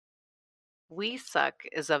We Suck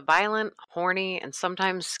is a violent, horny, and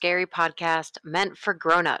sometimes scary podcast meant for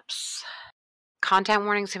grown-ups. Content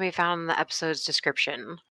warnings can be found in the episode's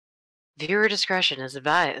description. Viewer discretion is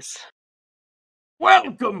advised.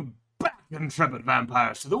 Welcome back, intrepid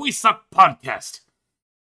vampires, to the We Suck podcast.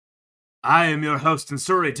 I am your host and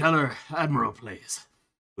storyteller, Admiral Plays.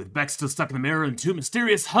 With Beck still stuck in the mirror and two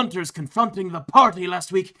mysterious hunters confronting the party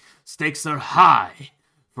last week, stakes are high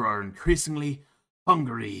for our increasingly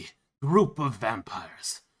hungry group of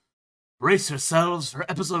vampires. Brace yourselves for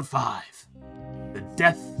episode 5, The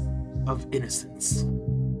Death of Innocence.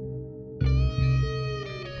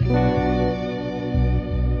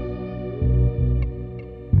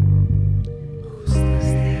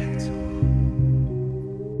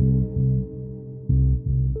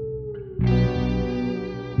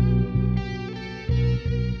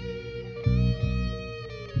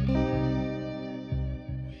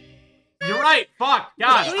 Right, fuck,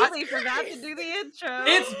 God. I completely forgot to do the intro.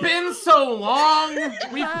 It's been so long.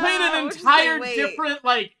 We've played an entire different,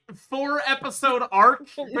 4-episode arc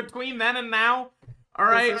between then and now. All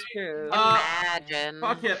right. Imagine.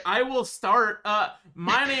 Fuck it. I will start.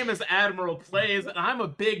 My name is Admiral Plays, and I'm a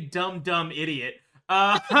big dumb idiot.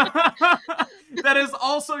 That is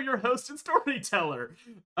also your host and storyteller.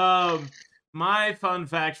 My fun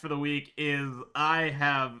fact for the week is I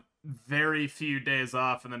have very few days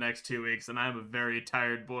off in the next 2 weeks, and I'm a very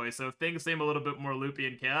tired boy, so if things seem a little bit more loopy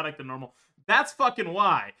and chaotic than normal, that's fucking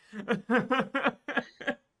why.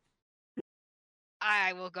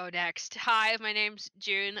 I will go next. Hi, my name's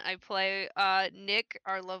June. I play Nick,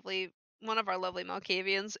 one of our lovely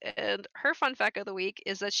Malkavians, and her fun fact of the week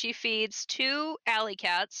is that she feeds 2 alley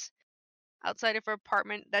cats outside of her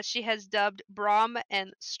apartment that she has dubbed Brom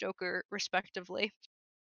and Stoker, respectively.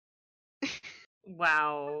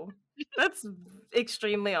 Wow. That's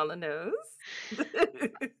extremely on the nose.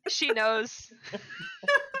 She knows.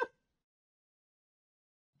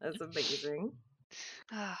 That's amazing.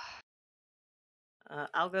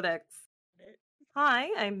 I'll go next. Hi,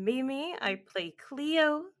 I'm Mimi. I play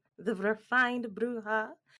Cleo, the refined bruja.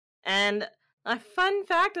 And a fun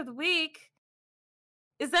fact of the week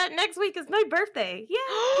is that next week is my birthday. Yay!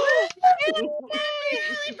 Happy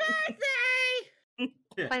birthday!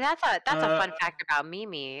 Wait, that's a fun fact about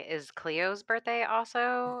Mimi. Is Cleo's birthday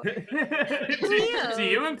also? Do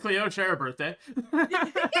you and Cleo share a birthday?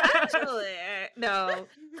 Actually, no.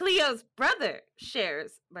 Cleo's brother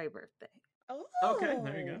shares my birthday. Oh, okay,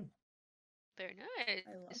 there you go. Very nice.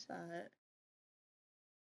 I love that.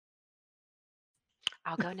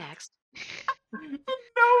 I'll go next. The nose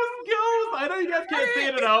goes. I know you guys can't see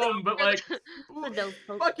it at home, but fucking For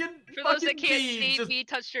those that can't bees, see, me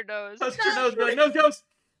touched her nose. touched your nose, be like, nose goes.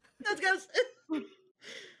 Nose goes.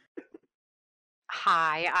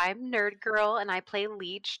 Hi, I'm Nerd Girl, and I play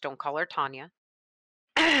Leech. Don't call her Tanya.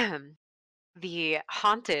 The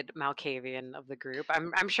haunted Malkavian of the group.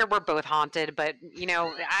 I'm sure we're both haunted, but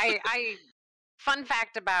I fun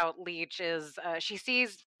fact about Leech is she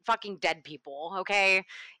sees fucking dead people. Okay,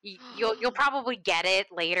 you'll probably get it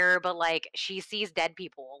later, but she sees dead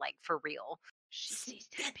people for real. She sees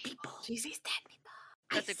dead people. She sees dead people.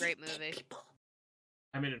 That's a great movie.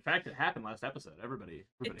 I mean, in fact, it happened last episode. Everybody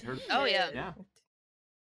heard it. Oh yeah. Yeah.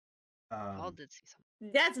 Paul did see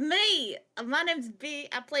something. That's me. My name's B.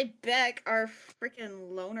 I play Beck, our freaking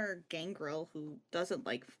loner gangrel who doesn't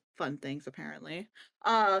like fun things, apparently.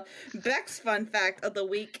 Beck's fun fact of the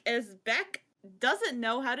week is Beck doesn't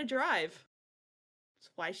know how to drive. That's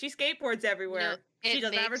why she skateboards everywhere. No, she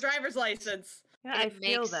doesn't have her driver's license. Yeah, I It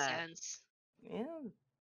feel makes that. sense. Yeah.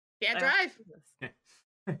 Can't drive.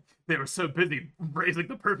 They were so busy raising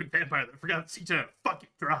the perfect vampire that I forgot to teach her how to fucking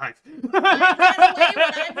drive. I ran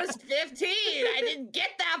away when I was 15. I didn't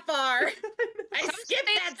get that far. I Some skipped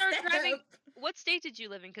states that start step. driving. What state did you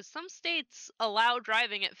live in? Because some states allow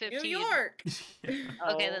driving at 15. New York.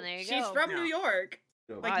 Okay, then there you go. She's from New York.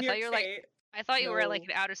 Like I New thought York you were State. I thought you were No. like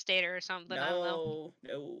an outer stater or something. I don't know.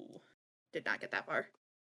 No. Did not get that far.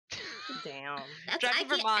 Damn. Drive to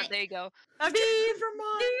Vermont. There you go. I mean,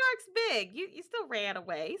 Vermont. New York's big. You still ran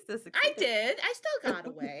away. Still I succeeded. did. I still got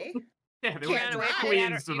away. Yeah, they Can't went from drive.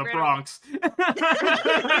 Queens to You the ran- Bronx.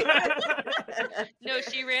 No,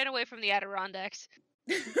 she ran away from the Adirondacks.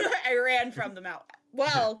 I ran from the mountain.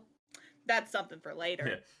 Well, that's something for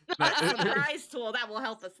later. Surprise tool that will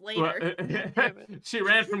help us later. She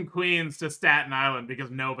ran from Queens to Staten Island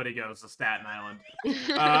because nobody goes to Staten Island.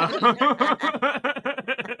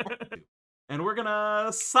 And we're gonna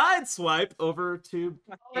sideswipe over to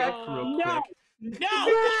Beck real quick. No!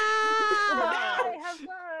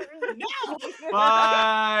 No!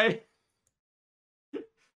 Bye!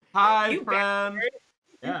 Hi, You friend! bastard.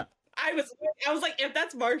 Yeah. I was like, if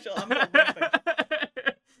that's Marshall, I'm gonna lose my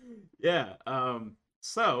Yeah.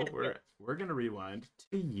 So we're gonna rewind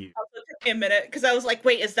to you. Also, it took me a minute because I was like,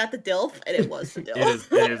 wait, is that the DILF? And it was the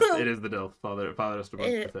DILF. It is the DILF. Father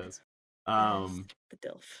Esteban says. The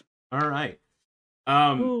DILF. All right.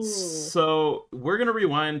 Ooh. So we're gonna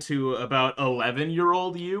rewind to about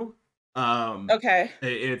 11-year-old you. Okay.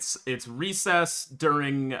 It's recess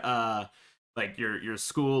during like your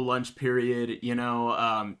school lunch period.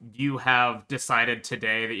 You have decided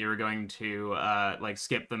today that you're going to like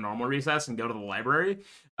skip the normal recess and go to the library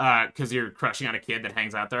because you're crushing on a kid that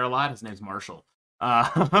hangs out there a lot. His name's Marshall.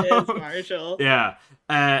 It is Marshall. Yeah,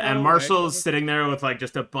 and Oh, Marshall's Marshall. sitting there with like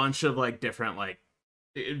just a bunch of like different like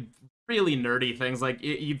really nerdy things. Like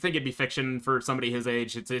you'd think it'd be fiction for somebody his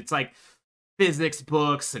age. It's like physics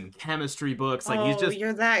books and chemistry books. Like he's just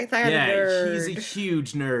you're that nerd. he's a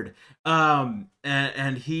huge nerd.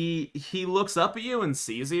 And he looks up at you and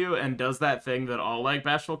sees you and does that thing that all like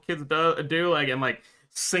bashful kids do like, and like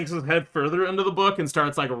sinks his head further into the book and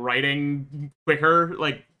starts like writing quicker,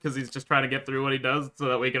 like because he's just trying to get through what he does so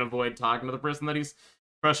that we can avoid talking to the person that he's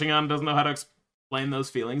crushing on. Doesn't know how to explain those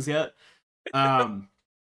feelings yet. And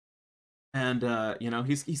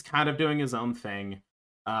he's kind of doing his own thing.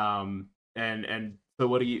 And so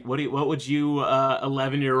what would you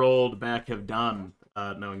 11-year-old Beck have done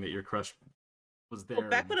knowing that your crush was there? Well,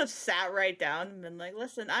 Beck would have sat right down and been like,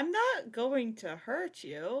 "Listen, I'm not going to hurt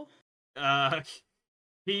you."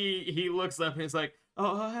 He looks up and he's like,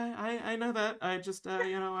 "Oh, I know that. I just I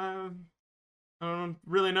don't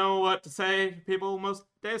really know what to say to people most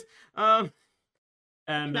days." And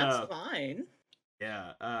that's fine.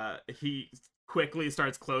 Yeah, he quickly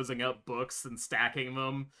starts closing up books and stacking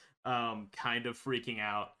them, kind of freaking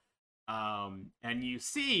out. And you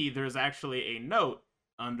see there's actually a note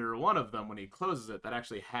under one of them when he closes it that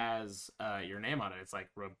actually has your name on it. It's like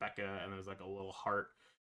Rebecca, and there's like a little heart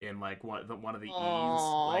in like one of the E's.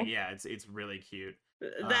 Like, yeah, it's really cute.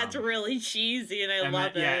 That's really cheesy, and I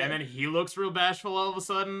love it. Yeah, and then he looks real bashful all of a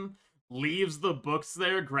sudden, leaves the books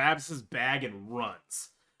there, grabs his bag, and runs.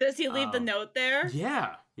 Does he leave the note there?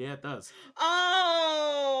 Yeah, it does.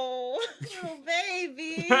 Oh,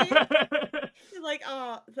 baby. Like,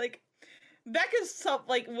 Becca's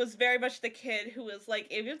was very much the kid who was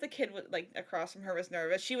like, even if the kid was like across from her was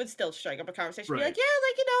nervous, she would still strike up a conversation. Right. Be like,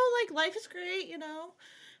 yeah, life is great,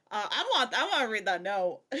 I want to read that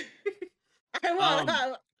note. I want.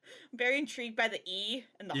 I'm very intrigued by the E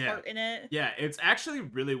and the heart in it. Yeah, it's actually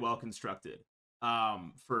really well constructed.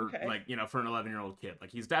 For like for an 11-year-old kid, like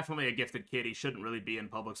he's definitely a gifted kid. He shouldn't really be in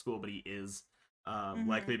public school, but he is,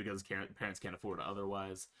 likely because parents can't afford it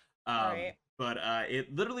otherwise. Right. But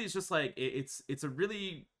it literally is just like it's a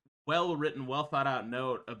really well written, well thought out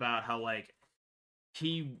note about how like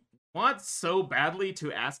he wants so badly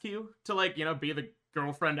to ask you to like be the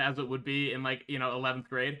girlfriend as it would be in like 11th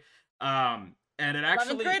grade. And it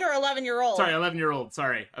actually 11th grade or 11-year-old? Sorry, 11-year-old.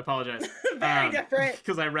 Sorry, I apologize. Very different.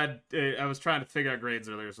 Because I read, I was trying to figure out grades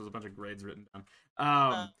earlier, so there's a bunch of grades written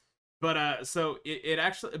down. So it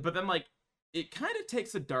actually, but then like it kind of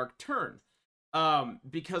takes a dark turn,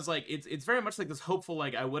 because like it's very much like this hopeful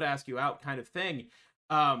like I would ask you out kind of thing,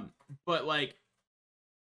 but like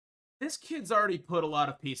this kid's already put a lot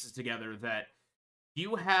of pieces together that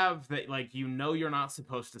you have that like you're not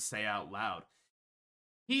supposed to say out loud.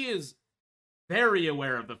 He is very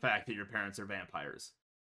aware of the fact that your parents are vampires.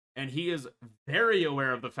 And he is very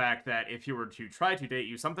aware of the fact that if you were to try to date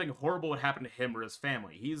you, something horrible would happen to him or his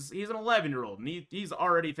family. He's an 11-year-old, and he's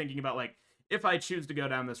already thinking about, like, if I choose to go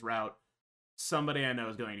down this route, somebody I know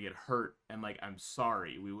is going to get hurt, and, like, I'm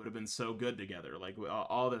sorry. We would have been so good together. Like,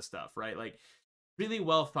 all this stuff, right? Like, really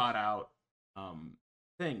well thought out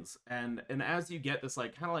things. And as you get this,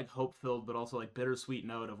 like, kind of, like, hope-filled, but also, like, bittersweet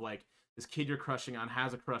note of, like, this kid you're crushing on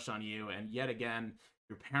has a crush on you, and yet again,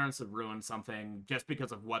 your parents have ruined something just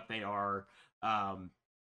because of what they are, and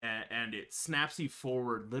it snaps you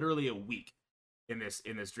forward literally a week in this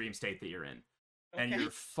dream state that you're in. Okay. And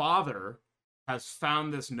your father has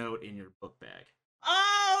found this note in your book bag.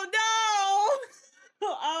 Oh no!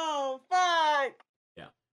 Oh fuck! Yeah,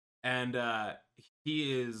 and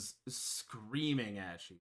he is screaming at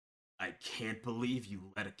you. I can't believe you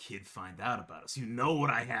let a kid find out about us. You know what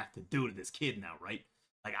I have to do to this kid now, right?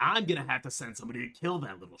 Like, I'm gonna have to send somebody to kill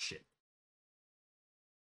that little shit.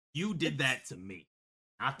 You did that to me,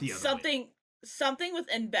 not the other way. Something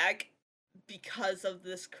within Beck, because of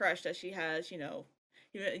this crush that she has,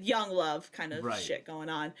 young love kind of shit going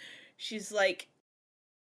on. She's like,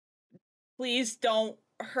 please don't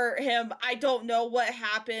hurt him. I don't know what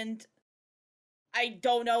happened. I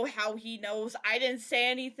don't know how he knows. I didn't say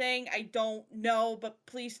anything. I don't know, but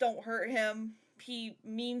please don't hurt him. He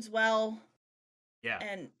means well. Yeah.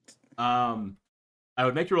 And I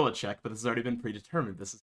would make you roll a check, but this has already been predetermined.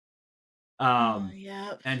 This is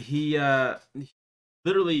yeah. and he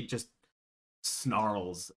literally just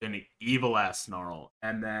snarls an evil ass snarl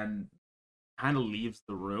and then kind of leaves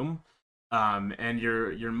the room. And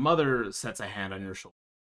your mother sets a hand on your shoulder.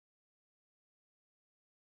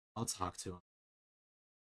 I'll talk to him.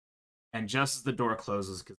 And just as the door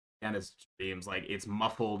closes, because again it seems like it's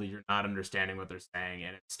muffled, you're not understanding what they're saying,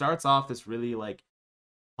 and it starts off this really like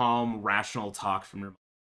calm, rational talk from your mother,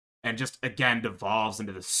 and just again devolves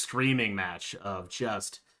into the screaming match of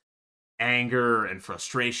just anger and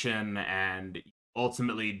frustration, and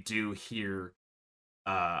ultimately do hear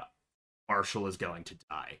Marshall is going to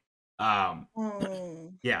die.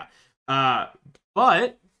 Yeah.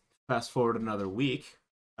 But fast forward another week,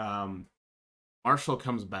 Marshall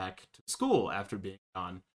comes back to school after being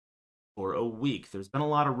gone for a week. There's been a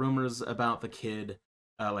lot of rumors about the kid,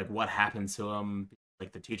 like what happened to him.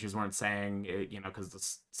 Like the teachers weren't saying, because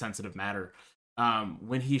it's sensitive matter.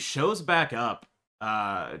 When he shows back up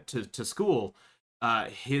to school,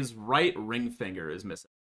 his right ring finger is missing.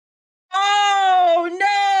 Oh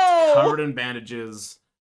no! Covered in bandages.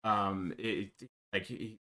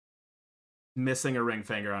 Missing a ring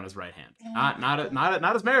finger on his right hand.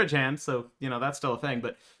 Not his marriage hand, so that's still a thing,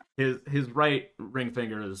 but his right ring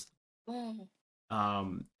finger is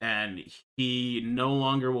and he no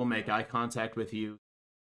longer will make eye contact with you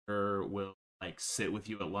or will like sit with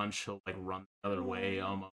you at lunch. He'll like run the other way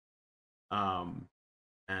almost.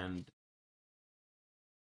 And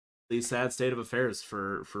the sad state of affairs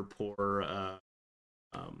for poor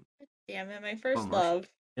damn it, my first Marshall. love.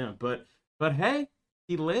 Yeah, but hey,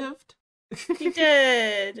 he lived. He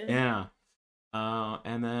did. Yeah.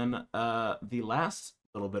 And then the last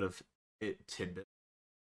little bit of tidbit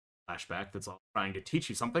flashback that's all trying to teach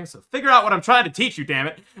you something. So figure out what I'm trying to teach you, damn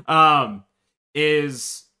it.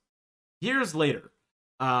 Is years later,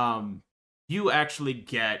 you actually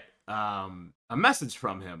get a message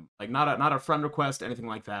from him, like not a friend request, anything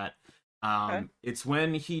like that. Okay. It's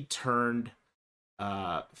when he turned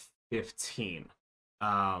 15,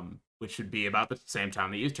 which would be about the same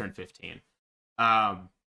time that you turned 15. And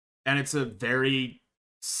it's a very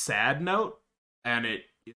sad note, and it's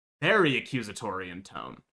very accusatory in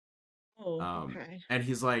tone. Okay. And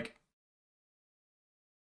he's like,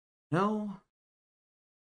 no,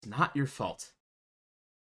 it's not your fault.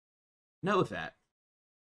 Know that.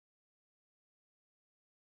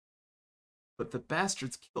 But the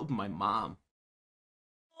bastards killed my mom.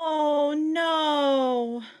 Oh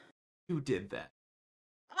no! You did that.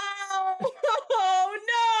 Oh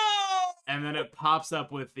no! And then it pops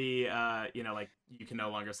up with the, like, you can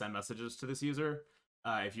no longer send messages to this user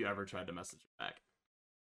if you ever tried to message it back.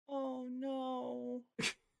 Oh no!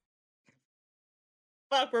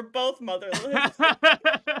 Fuck, we're both motherless.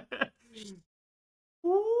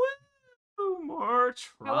 Woo, more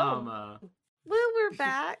trauma. Well, we're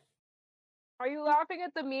back. Are you laughing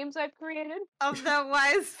at the memes I've created?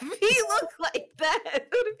 Otherwise, we look like that.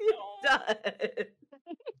 What have you done?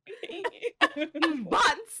 You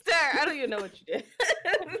monster! I don't even know what you did.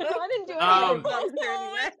 No, I didn't do Um, anything.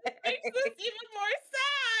 It makes this even more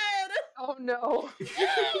sad. Oh no.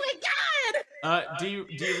 Oh my god! Do you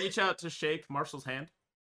reach out to shake Marshall's hand?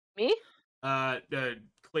 Me?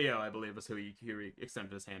 Cleo, I believe, is who he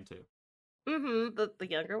extended his hand to. Mm-hmm. The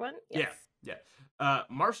younger one? Yes. Yeah.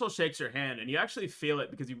 Marshall shakes your hand, and you actually feel it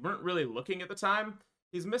because you weren't really looking at the time.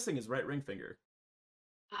 He's missing his right ring finger.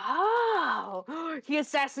 Oh, he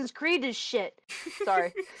Assassin's Creed is shit.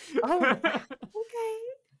 Sorry. Oh,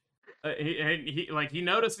 okay. He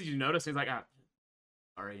notices you notice. He's like,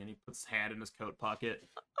 sorry, and he puts his hand in his coat pocket.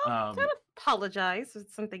 Don't apologize.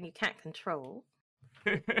 It's something you can't control.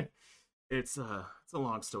 It's a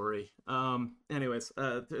long story. Anyways,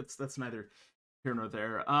 that's neither here nor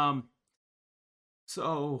there.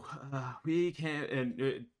 So we can't.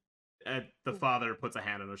 And the father puts a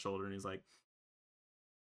hand on his shoulder, and he's like,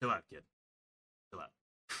 "Chill out, kid. Chill out.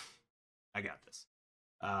 I got this."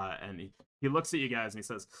 And he looks at you guys, and he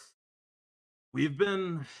says, "We've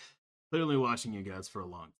been clearly watching you guys for a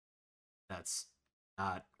long time. That's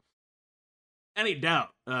not any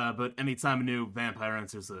doubt. But anytime a new vampire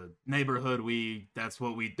enters a neighborhood, that's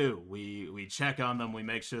what we do. We check on them. We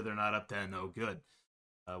make sure they're not up to no good.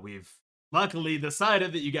 We've luckily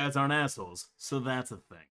decided that you guys aren't assholes, so that's a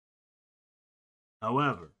thing.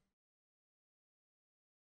 However,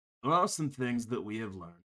 there are some things that we have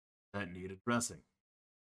learned that need addressing.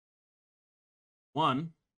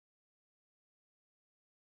 One,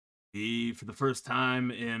 We, for the first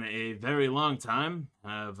time in a very long time,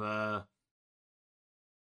 have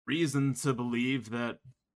reason to believe that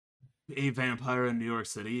a vampire in New York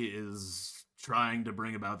City is trying to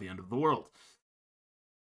bring about the end of the world.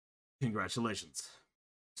 Congratulations.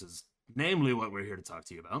 Which is namely what we're here to talk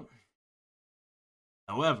to you about.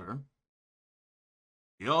 However,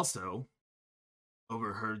 we also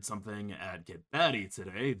overheard something at Get Batty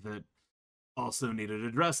today that also needed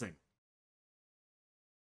addressing.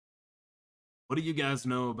 What do you guys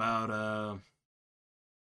know about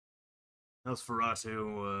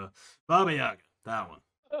Nosferatu, Baba Yaga? That one.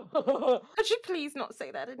 Could you please not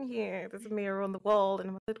say that in here? There's a mirror on the wall and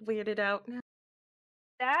I'm a little weirded out now.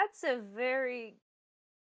 That's a very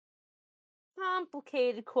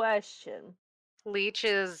complicated question. Leech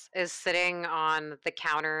is sitting on the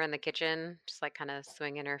counter in the kitchen, just like kind of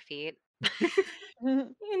swinging her feet.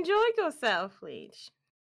 Enjoy yourself, Leech.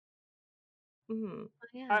 Mm-hmm.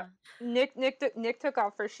 Yeah. Nick took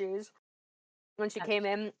off her shoes when she came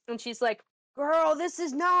in, and she's like, "Girl, this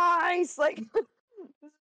is nice. Like, this is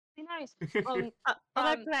really nice."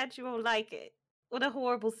 I'm glad you all like it. What a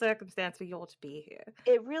horrible circumstance for you all to be here.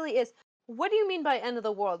 It really is. What do you mean by end of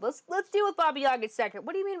the world? Let's deal with Baba Yaga second.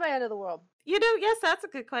 What do you mean by end of the world? You know, yes, that's a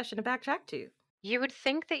good question to backtrack to. You would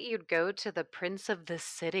think that you'd go to the Prince of the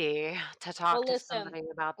City to talk to somebody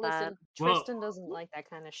about that. Tristan doesn't like that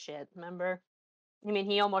kind of shit, remember? I mean,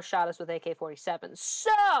 he almost shot us with AK-47.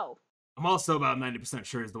 So! I'm also about 90%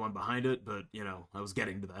 sure he's the one behind it, but, you know, I was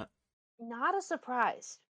getting to that. Not a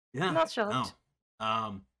surprise. Yeah. Not shocked.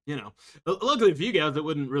 No. You know, luckily for you guys, it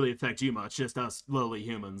wouldn't really affect you much, just us lowly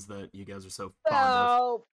humans that you guys are so fond of.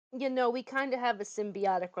 So, you know, we kind of have a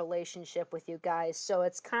symbiotic relationship with you guys, so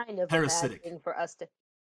it's kind of Parasitic. a bad thing for us to...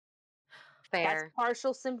 Fair. That's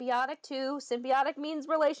partial symbiotic, too. Symbiotic means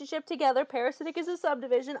relationship together. Parasitic is a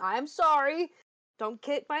subdivision. I'm sorry. Don't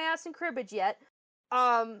kick my ass in cribbage yet.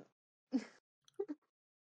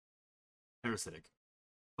 Parasitic.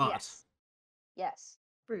 But Yes.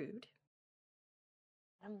 Rude.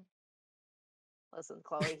 Listen,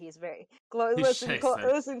 Chloe, he's very... Listen, Cleo.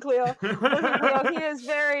 Listen, Cleo, he is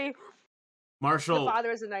very... Marshall... The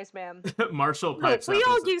father is a nice man. Marshall Look, pipes we up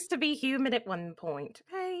all and says, used to be human at one point,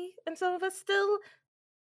 okay? And some of us still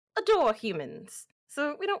adore humans.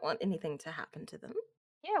 So we don't want anything to happen to them.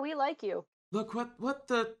 Yeah, we like you. Look, what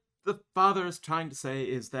the father is trying to say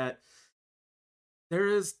is that there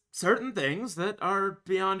is certain things that are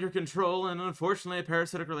beyond your control, and unfortunately a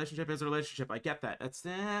parasitic relationship is a relationship. I get that. That's,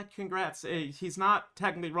 congrats. He's not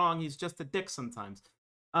technically wrong, he's just a dick sometimes.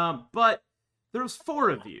 But there's 4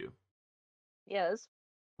 of you. Yes.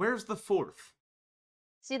 Where's the 4th?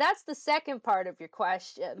 See, that's the second part of your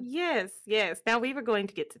question. Yes. Now we were going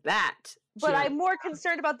to get to that. But Sure. I'm more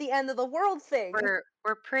concerned about the end of the world thing.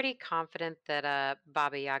 We're pretty confident that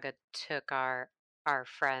Baba Yaga took our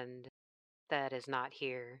friend that is not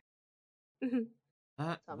here.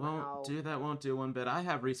 That Somehow. won't do one bit. I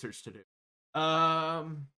have research to do.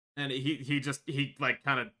 And he like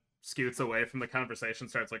kind of scoots away from the conversation,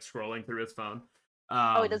 starts like scrolling through his phone.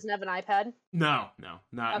 He doesn't have an iPad? No,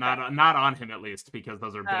 not on him at least, because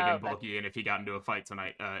those are big and okay. bulky, and if he got into a fight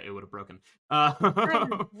tonight, it would have broken.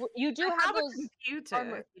 You do I have a those computer.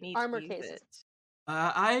 armor- if you need to armor use cases. it.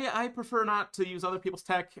 I prefer not to use other people's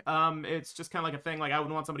tech. It's just kind of like a thing. Like I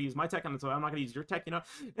wouldn't want somebody to use my tech, and so I'm not going to use your tech. You know,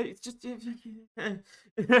 it's just. He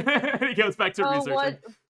goes back to researching.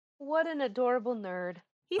 What an adorable nerd.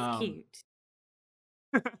 He's cute.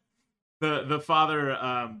 The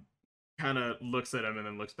father kind of looks at him and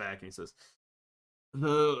then looks back and he says,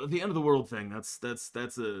 "The end of the world thing. That's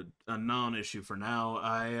a non-issue for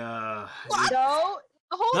now. No.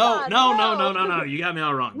 You got me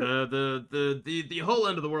all wrong. The whole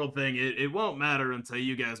end of the world thing. It won't matter until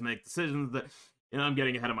you guys make decisions. That I'm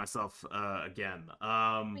getting ahead of myself again.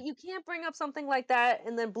 But you can't bring up something like that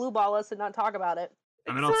and then blue ball us and not talk about it.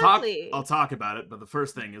 I mean, Exactly. I'll talk about it. But the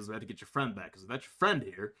first thing is we have to get your friend back, because without your friend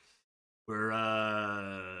here, we're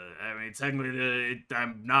I mean, technically,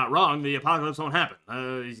 I'm not wrong. The apocalypse won't happen.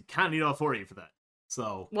 You kind of need all 4 of you for that.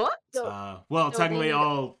 So What? well, so technically they need-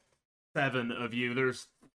 all 7 of you. There's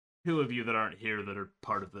 2 of you that aren't here that are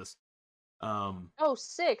part of this.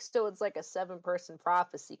 6, so it's like a 7-person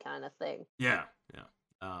prophecy kind of thing. Yeah.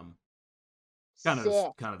 Kind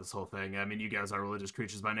of this whole thing. I mean, you guys are religious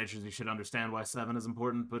creatures by nature, so you should understand why 7 is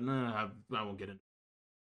important. But I won't get into.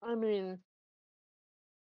 I mean,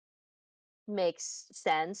 makes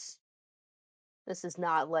sense. This is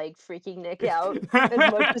not like freaking Nick out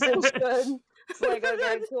as much as it should. It's like,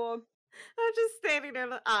 okay, cool. I'm just standing there,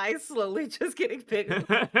 the eyes slowly just getting bigger.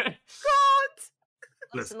 God!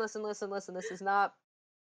 Listen. This is not.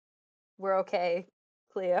 We're okay.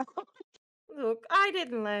 Cleo. Look, I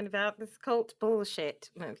didn't learn about this cult bullshit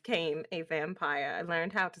when I became a vampire. I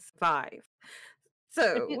learned how to survive.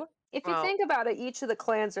 So, If you Well- think about it, each of the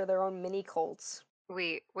clans are their own mini cults.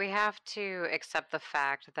 We have to accept the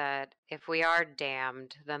fact that if we are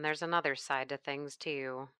damned, then there's another side to things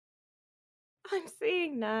too. I'm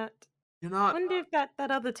seeing that. You're I not. wonder if that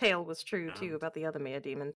other tale was true Yeah. too about the other mare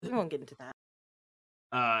demon. We won't get into that.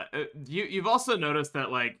 You've also noticed that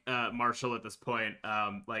like Marshall at this point,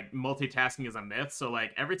 like multitasking is a myth. So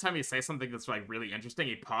like every time you say something that's like really interesting,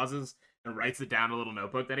 he pauses and writes it down in a little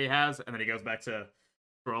notebook that he has, and then he goes back to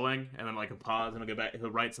scrolling, and then like a pause, and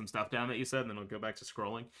he'll write some stuff down that you said, and then he'll go back to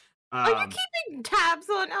scrolling. Are you keeping tabs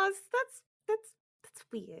on us? That's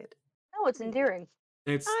weird. No, it's endearing.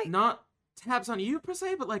 It's I- not tabs on you per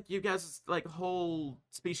se, but like you guys, like whole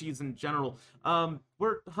species in general.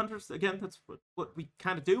 We're hunters again. That's what we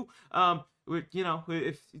kind of do.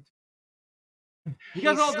 If you guys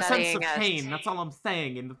He's all have the sense studying of us. pain, that's all I'm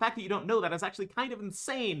saying. And the fact that you don't know that is actually kind of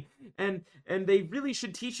insane. And they really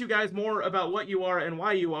should teach you guys more about what you are and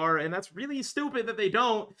why you are. And that's really stupid that they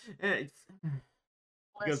don't. And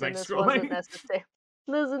goes back to This scrolling. wasn't necessary.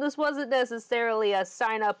 This wasn't necessarily a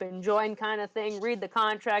sign up and join kind of thing. Read the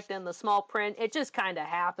contract and the small print. It just kind of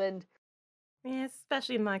happened. Yeah,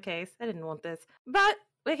 especially in my case. I didn't want this. But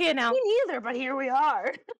we're here now. Me neither, but here we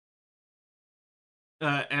are.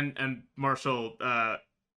 And Marshall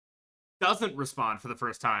doesn't respond for the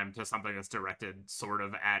first time to something that's directed sort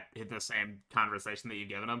of at the same conversation that you've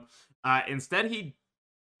given him. Instead, he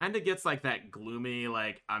kind of gets like that gloomy,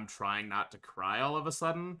 like I'm trying not to cry all of a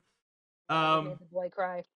sudden. Made the boy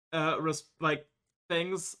cry. Like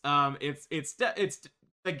things. It's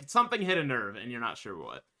like something hit a nerve, and you're not sure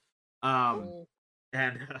what. And Leo,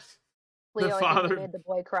 the I think you father made the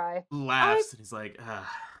boy cry. laughs, and he's like,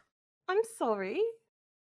 I'm sorry.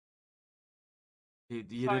 You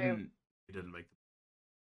Sorry. didn't make.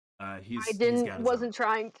 I He's didn't. got his Wasn't own.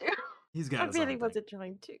 trying to. He's got I his really own thing. wasn't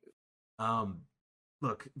trying to.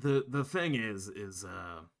 Look, the thing is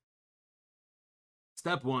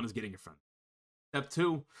step one is getting your friend. Step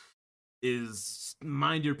two is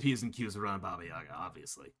mind your P's and Q's around Baba Yaga,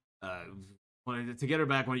 obviously. To get her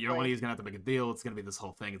back, when you're gonna have to make a deal. It's gonna be this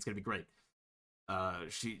whole thing. It's gonna be great.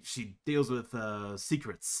 She deals with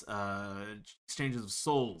secrets, exchanges of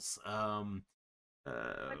souls. I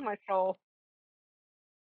like my soul.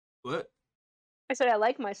 What? I said I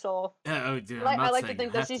like my soul. Yeah, oh, dude, I like to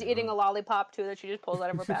think that she's eating a lollipop too, that she just pulls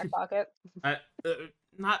out of her back pocket.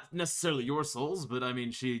 Not necessarily your souls, but I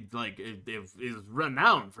mean, she like is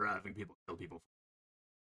renowned for having people kill people.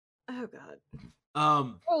 Oh god.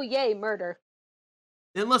 Oh yay, murder.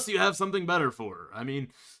 Unless you have something better for her. I mean,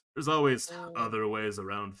 there's always other ways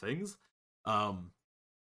around things. For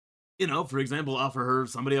example, offer her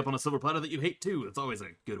somebody up on a silver platter that you hate too. It's always a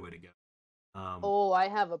good way to go. Oh, I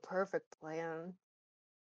have a perfect plan.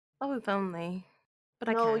 Oh, if only. But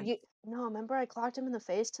No, I can't. no, remember I clocked him in the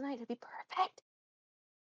face tonight? It'd be perfect.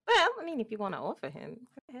 Well, I mean, if you want to offer him,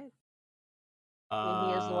 go ahead. I mean,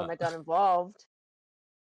 he is the one that got involved.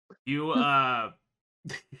 You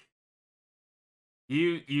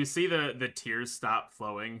you see the tears stop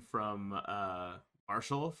flowing from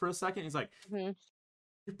Marshall for a second. He's like, Mhm.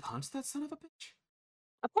 "You punched that son of a bitch?"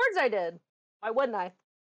 Of course I did. Why wouldn't I?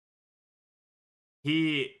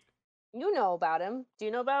 He You know about him. Do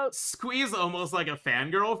you know about? squeezed almost like a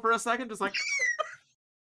fangirl for a second, just like.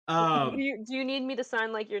 Do you need me to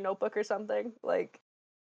sign like your notebook or something? Like,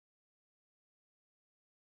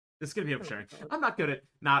 This is gonna be oversharing. I'm not good at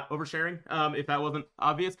not oversharing. If that wasn't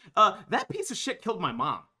obvious, that piece of shit killed my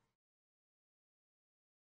mom.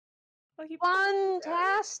 Oh, you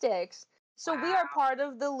fantastic. So we are part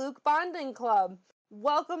of the Luke Bonding Club.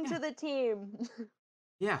 Welcome Yeah. to the team.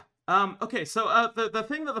 Yeah. Okay. So the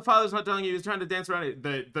thing that the father's not telling you is trying to dance around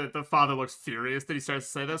it. The father looks furious that he starts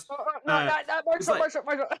to say this. No, not Marshall, like- Marshall.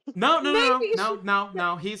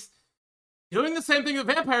 No. He's doing the same thing that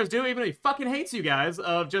vampires do, even though he fucking hates you guys,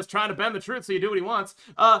 of just trying to bend the truth so you do what he wants.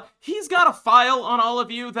 He's got a file on all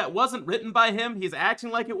of you that wasn't written by him. He's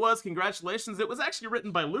acting like it was. Congratulations. It was actually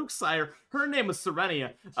written by Luke's sire. Her name was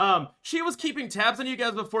Serenia. She was keeping tabs on you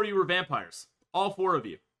guys before you were vampires. All four of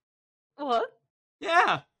you. What?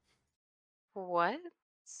 Yeah. What?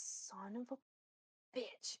 Son of a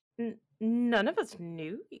bitch. None of us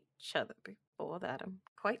knew each other before that, I'm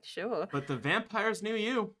quite sure. But the vampires knew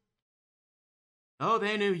you. Oh,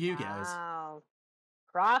 they knew you guys. Wow.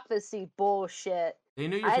 Prophecy bullshit. They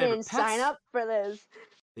knew your I favorite didn't pets. sign up for this.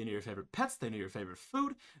 They knew your favorite pets. They knew your favorite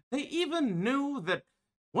food. They even knew that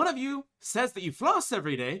One of you says that you floss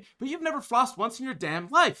every day, but you've never flossed once in your damn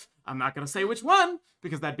life. I'm not gonna say which one,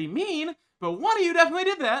 because that'd be mean, but one of you definitely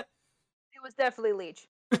did that. It was definitely Leech.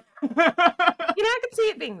 I can see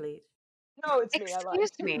it being Leech. No, it's me. I lied.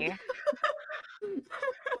 Excuse me.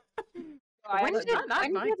 I When have did, a- not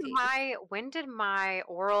when my did tea. when did my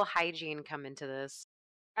oral hygiene come into this?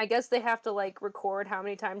 I guess they have to like record how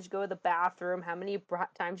many times you go to the bathroom, how many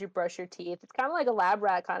times you brush your teeth. It's kind of like a lab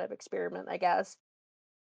rat kind of experiment, I guess.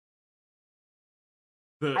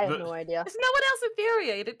 I have no idea. Is no one else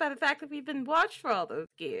infuriated by the fact that we've been watched for all those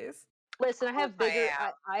years? Listen, I have bigger.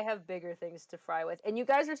 am. I have bigger things to fry with, and you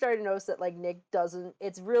guys are starting to notice that like Nick doesn't.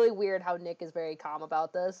 It's really weird how Nick is very calm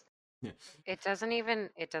about this. It doesn't even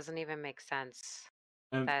make sense.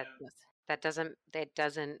 And- That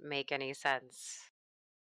doesn't make any sense.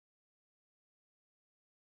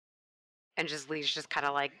 And Leech just kind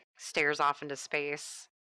of like stares off into space.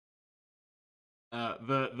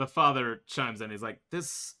 The father chimes in. He's like,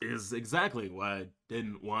 "This is exactly why I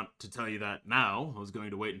didn't want to tell you that now. I was going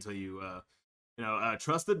to wait until you,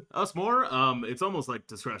 trusted us more. It's almost like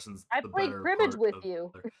discretion's I the played better cribbage part with of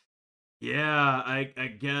you. valor." Yeah, I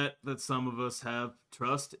get that some of us have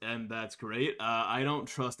trust, and that's great. I don't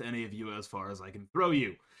trust any of you as far as I can throw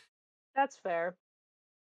you. That's fair.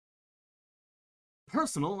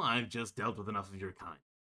 Personal, I've just dealt with enough of your kind.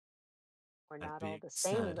 We're That not all being the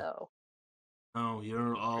same, said- though. Oh,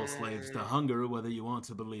 you're all slaves to Mm. hunger, whether you want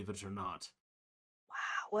to believe it or not.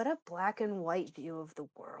 Wow, what a black and white view of the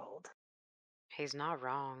world. He's not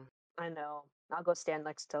wrong. I know. I'll go stand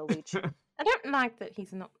next to Leech. I don't like that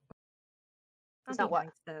he's not. He's I'll not be what?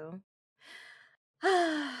 nice,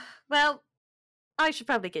 though. Well, I should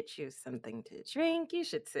probably get you something to drink. You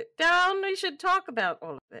should sit down. We should talk about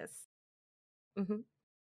all of this.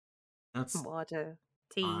 That's Water,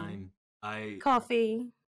 tea, fine.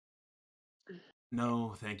 coffee.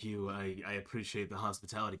 No, thank you. I appreciate the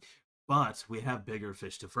hospitality. But we have bigger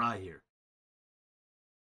fish to fry here.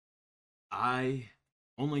 I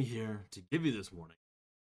only here to give you this warning.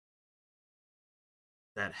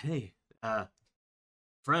 That, hey,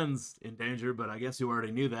 friends in danger, but I guess you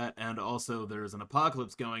already knew that, and also there's an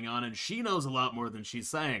apocalypse going on, and she knows a lot more than she's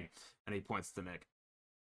saying. And he points to Nick.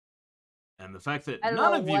 And the fact that I don't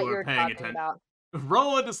none know of what you are you're paying talking attention. about.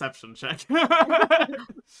 Roll a deception check.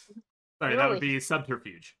 Sorry, that would be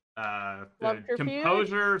subterfuge. Subterfuge?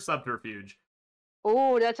 Composure, subterfuge.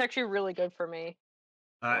 Oh, that's actually really good for me.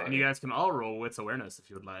 And you guys can all roll wits awareness if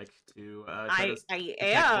you would like to. I detect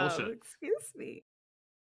am. bullshit. Excuse me.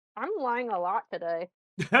 I'm lying a lot today.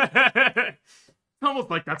 It's almost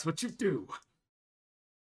like that's what you do.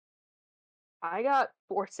 I got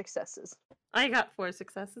 4 successes. I got 4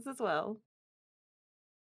 successes as well.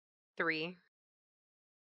 3.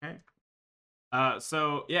 Okay.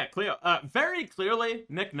 So yeah, Cleo. Very clearly,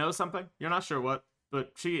 Nick knows something. You're not sure what,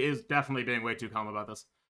 but she is definitely being way too calm about this.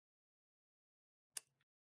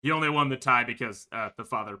 You only won the tie because the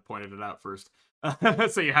father pointed it out first.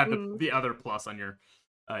 So you had the other plus on your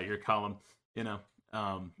column. You know.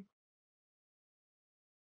 All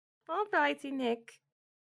righty, Nick.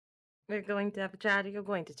 We're going to have a chat. You're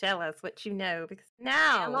going to tell us what you know because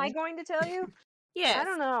now. Am I going to tell you? Yes, I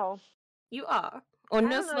don't know. you are. Or no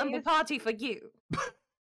don't know, slumber you- party for you.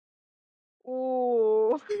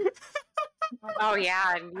 Ooh. Oh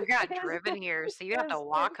yeah, and you got Yes, driven here, so you have to yes,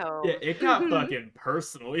 walk home. Yeah, it got fucking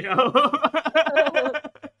personal, yo.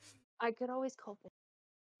 I could always cope with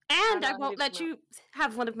And I I know, won't let come you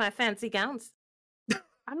have one of my fancy gowns.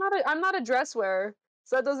 I'm not a dress wearer,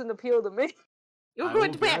 so that doesn't appeal to me. You're I going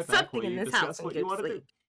will to be wear right back something while in you this discuss house and what go you to wanna do. sleep.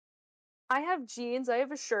 I have jeans, I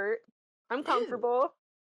have a shirt. I'm Ew. comfortable.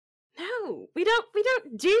 No, we don't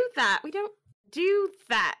do that. We don't do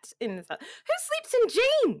that in this house. Who sleeps in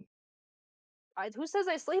jeans? Who says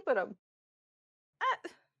I sleep in them?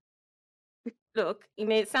 Look, you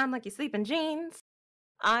made it sound like you sleep in jeans.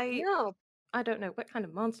 No. I don't know what kind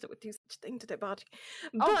of monster would do such a thing to their body.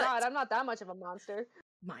 Oh But, god, I'm not that much of a monster.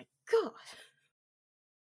 my god.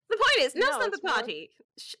 The point is, no No, slumber it's more- party.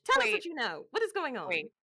 Tell us Wait. what you know. What is going on? Wait,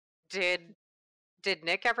 did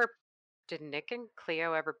Nick and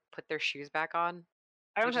Cleo ever put their shoes back on?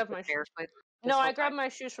 I don't Or just have been my shoes. barefoot this No, whole I grabbed time? my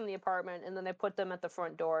shoes from the apartment and then I put them at the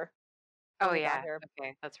front door. when Oh we got yeah, here.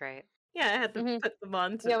 okay, that's right. Yeah, I had to Mhm. put them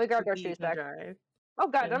on to Yeah, we grabbed to our be shoes in the back. dry. Oh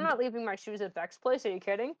god, I'm Mhm. not leaving my shoes at Beck's place. Are you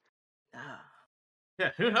kidding? Ah,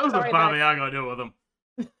 Yeah, who knows Sorry, what Bobby I gonna do with them?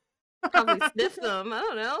 probably sniff them. I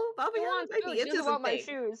don't know. Bobby Who Young wants might shoes? be She into doesn't want my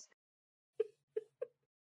something. shoes.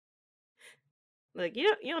 Look,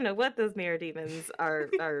 you don't know what those mirror demons are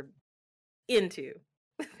into.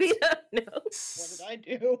 We don't know. What did I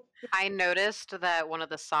do? I noticed that one of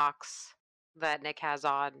the socks that Nick has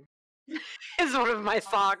on is one of my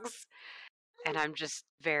socks, and I'm just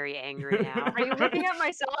very angry now. Are you looking at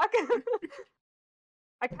my sock?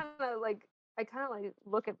 I kind of like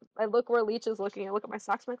look where Leech is looking. I look at my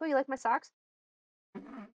socks. I'm like, oh, you like my socks?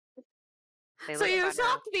 They So look you're a better.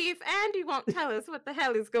 sock thief, and you won't tell us what the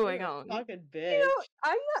hell is going on. Fucking You bitch. know,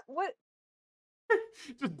 I'm not. What?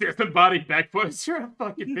 Just disembodied back voice. You're a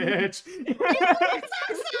fucking bitch. Outside!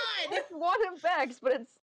 It's one of Beck's, but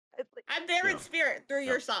it's like, I'm there in No. spirit through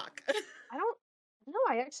No. your sock. I don't know.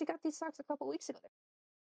 I actually got these socks a couple weeks ago.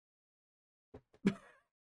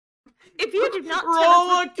 If you do not tell Roll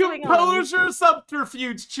us a what's going on, composure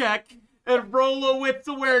subterfuge check and roll a wits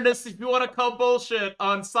awareness if you want to call bullshit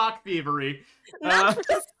on sock thievery. not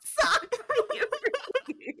just sock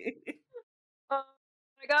thievery. I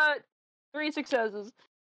got 3 successes.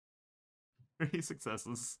 3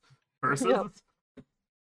 successes. Versus? Yep.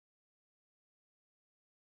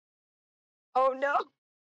 Oh no!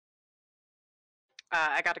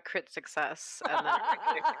 I got a crit success, and then a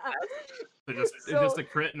regular success. So just a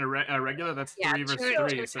crit and a regular? That's Yeah, 3 versus 2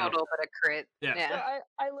 3. So. total, but a crit. Yeah. So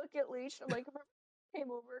I look at Leech. I'm like, remember I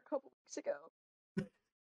came over a couple weeks ago.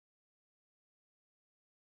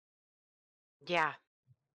 Yeah.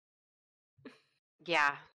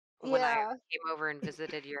 Yeah. When I Yeah. came over and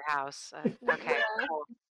visited your house. Okay, Yeah. cool.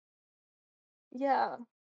 Yeah.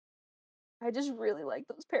 I just really like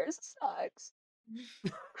those pairs of socks.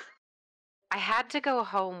 I had to go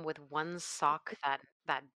home with one sock that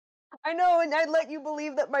I know, and I let you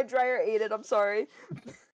believe that my dryer ate it. I'm sorry.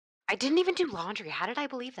 I didn't even do laundry. How did I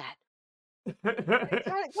believe that?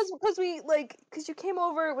 Because you came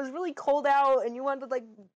over, it was really cold out, and you wanted to like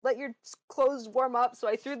let your clothes warm up, so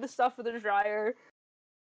I threw the stuff in the dryer.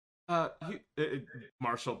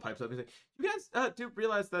 Marshall pipes up. He's like, "You guys do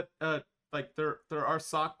realize that like there are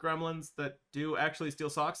sock gremlins that do actually steal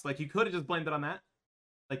socks? Like you could have just blamed it on that.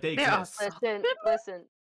 Like they Yeah. exist. Listen.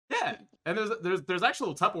 Yeah, and there's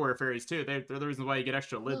actual Tupperware fairies too. They're the reason why you get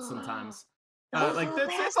extra lids sometimes. Like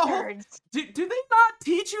that's a whole. Bastards. Do they not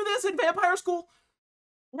teach you this in vampire school?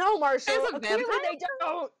 No, Marshall. There's a Clearly vampire? they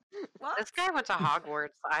don't. What? This guy went to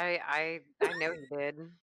Hogwarts. I know he did.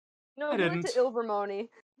 No, I he went to didn't. Ilvermorny.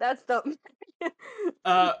 That's the.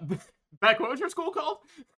 Beck, what was your school called?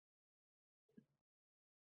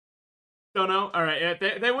 Don't know. All right,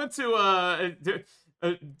 yeah, they went to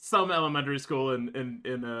some elementary school in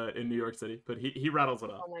New York City, but he rattles it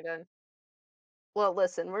off. Oh my god. Well,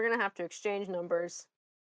 listen, we're gonna have to exchange numbers,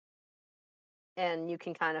 and you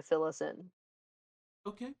can kind of fill us in.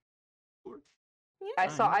 Okay. Sure.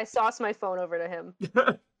 I sauce my phone over to him.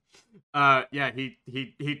 Yeah,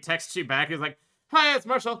 he texts you back. He's like, "Hi, it's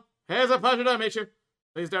Marshall. Hey, it's a pleasure to meet you.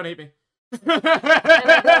 Please don't eat me." And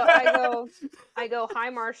I go, hi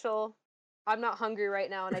Marshall. I'm not hungry right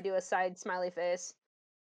now, and I do a side smiley face.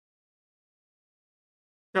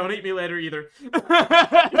 Don't eat me later either.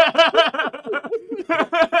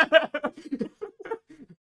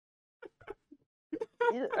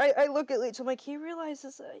 I look at Leech. I'm like, he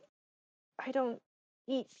realizes I don't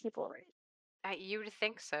eat people, right? You would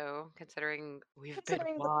think so, considering we've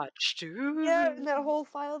Considering been the- watched. Yeah, and that whole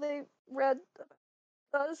file they read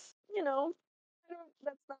does,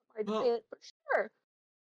 that's not my Well- diet, but sure.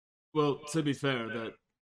 Well, to be fair, that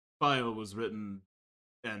file was written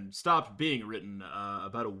and stopped being written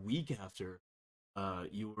about a week after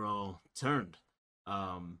you were all turned. You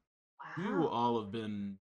Wow, all have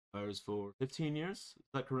been vampires for 15 years. Is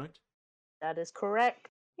that correct? that is correct.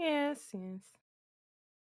 Yes.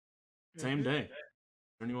 Same day.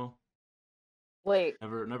 Turn you all. Wait,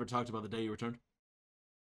 Never talked about the day you returned.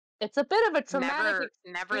 it's a bit of a traumatic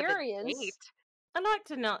Never the experience. date. I like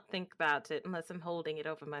to not think about it unless I'm holding it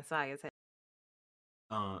over my sire's head.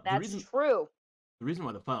 That's true. The reason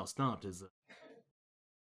why the file stopped is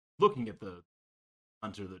looking at the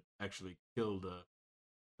hunter that actually killed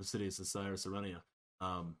Fastidious Sire Serenia.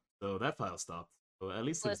 So that file stopped. So at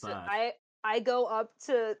least it's Listen, that. I go up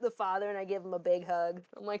to the father and I give him a big hug.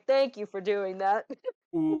 I'm like, thank you for doing that.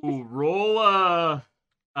 Ooh, roll a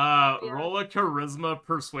charisma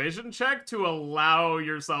persuasion check to allow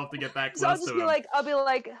yourself to get that So I'll close just to be him. like,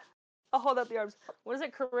 I'll hold up the arms. What is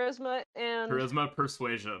it? Charisma and Charisma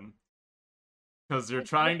persuasion. Because you're What's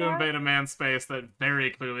trying to that? invade a man's space that very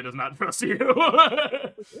clearly does not trust you.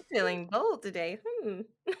 You're feeling bold today.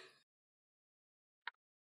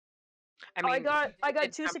 I mean, I got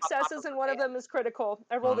did 2 jump on top successes of and the one of van. them is critical.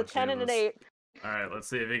 I rolled Oh, a 10 and an Jesus. 8. Alright, let's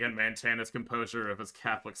see if he can maintain his composure if his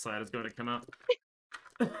Catholic side is going to come out.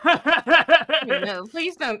 No,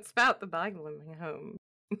 please don't spout the Bible in my home.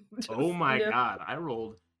 Oh my no. god, I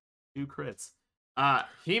rolled 2 crits.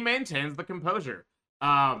 He maintains the composure.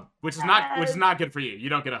 Which is not good for you. You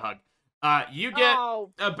don't get a hug. You get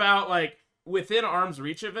Oh, about like within arm's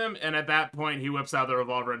reach of him, and at that point he whips out the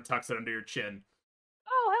revolver and tucks it under your chin.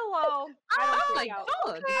 oh, hello. I don't Oh my freak out.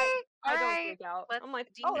 god. Okay, I don't alright. freak out. Let's I'm like,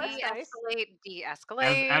 oh, that's nice.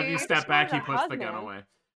 de-escalate. As you step back, he wanted a puts hug, the gun man. away.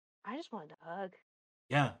 I just wanted to hug.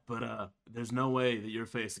 Yeah, but there's no way that your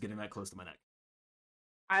face is getting that close to my neck.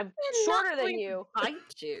 I'm I'm shorter not than going to you. Bite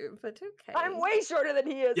you, but okay. I'm way shorter than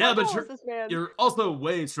he is. Yeah, How but tall is this man? You're also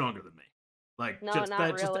way stronger than me. Like, No, just not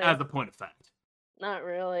that, just really. as a point of fact. Not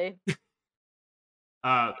really.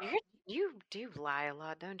 You do lie a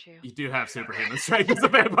lot, don't you? You do have superhuman strength as a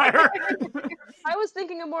vampire. I was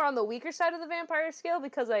thinking of more on the weaker side of the vampire scale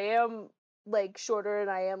because I am like shorter and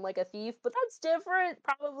I am like a thief, but that's different,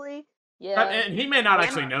 probably. Yeah. And he may not Yeah,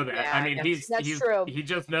 actually know that. yeah, I mean, That's true. he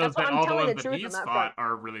just knows That's why that I'm all the telling ones the that truth he's on that fought front.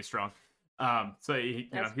 are really strong. So That's he's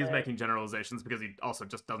fair. making generalizations because he also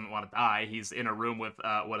just doesn't want to die. He's in a room with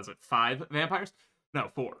 5 vampires? No,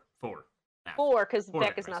 4. 4. Now. 4, because Four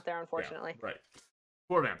Beck is vampires. not there, unfortunately. Yeah, right.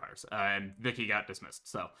 4 vampires, and Vicky got dismissed.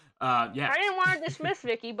 So, yeah. I didn't want to dismiss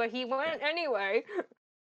Vicky, but he went anyway.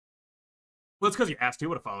 Well, it's because you asked. He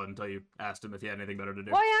would have followed until you asked him if he had anything better to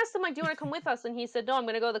do. Well, I asked him, like, do you want to come with us? And he said, no, I'm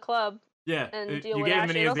going to go to the club. Yeah, and you deal gave with him an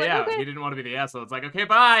Ashley. And I was easy like, out. okay. He didn't want to be the asshole. It's like, okay,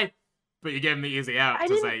 bye. But you gave him the easy out I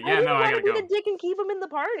to didn't, say, I yeah, didn't no, I want gotta to be go. the dick and keep him in the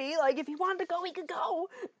party. Like, if he wanted to go, he could go.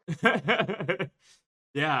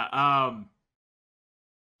 Yeah.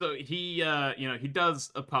 So he, he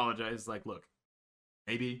does apologize. Like, look,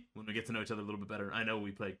 maybe when we get to know each other a little bit better. I know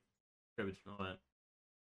we play cribbage and all that.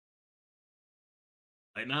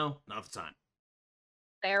 Right now, not the time.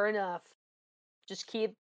 Fair enough. Just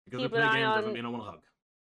keep Because Keep we play an eye games doesn't on- mean I want to hug.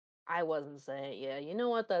 I wasn't saying, yeah, you know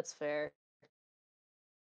what? That's fair.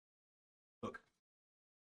 Look,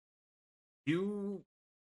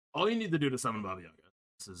 all you need to do to summon Baba Yaga.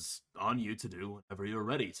 This is on you to do whenever you're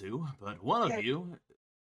ready to, but one of you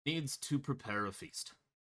needs to prepare a feast.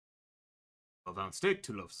 12-ounce steak,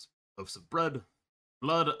 2 loaves of bread,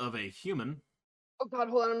 blood of a human. Oh god,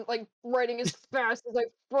 hold on. I'm like writing as fast as I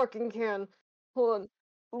fucking can. Hold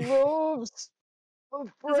on. Loaves of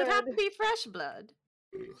bread. Does it have to be fresh blood?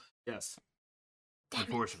 Yes, Damn it.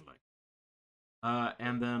 unfortunately.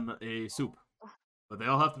 And then a soup. But they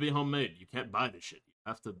all have to be homemade. You can't buy this shit. You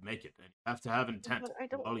have to make it, and you have to have intent But I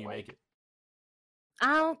don't while you like- make it.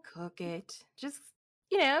 I'll cook it. Just,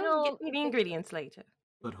 No, get me the ingredients later.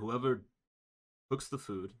 But whoever cooks the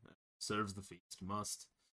food and serves the feast must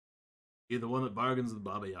be the one that bargains with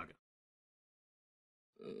Baba Yaga.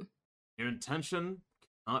 Mm. Your intention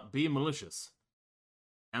cannot be malicious.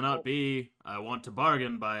 Cannot be, I want to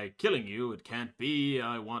bargain by killing you. It can't be,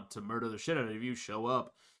 I want to murder the shit out of you, show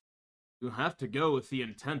up. You have to go with the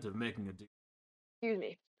intent of making a deal. Excuse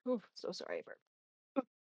me. Ooh, so sorry for.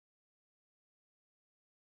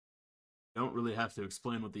 You don't really have to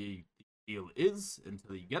explain what the deal is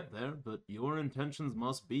until you get there, but your intentions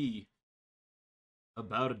must be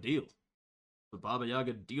about a deal. The Baba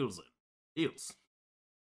Yaga deals it. Deals.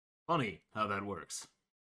 Funny how that works.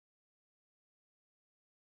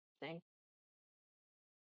 Thing.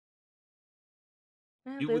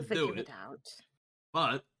 Well, You we'll would do figure it. it out.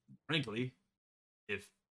 But, frankly, if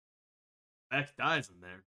Beck dies in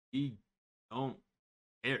there, we don't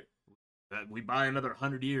care. We buy another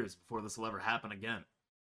 100 years before this will ever happen again.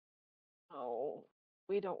 Oh,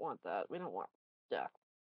 we don't want that. We don't want death.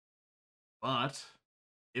 But,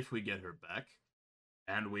 if we get her back,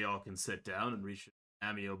 and we all can sit down and reach an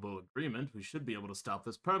amiable agreement, we should be able to stop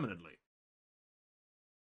this permanently.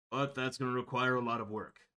 But that's going to require a lot of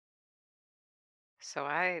work. So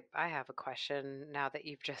I have a question now that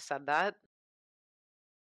you've just said that.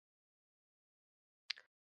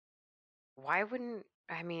 Why wouldn't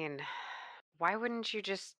you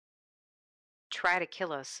just try to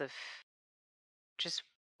kill us if just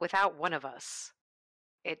without one of us?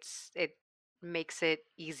 It makes it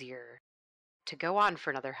easier to go on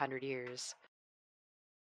for another 100 years.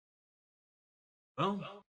 Well,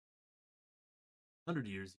 100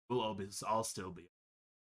 years, I'll still be,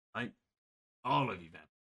 right? All of you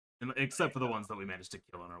then, except for the ones that we managed to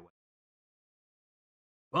kill on our way.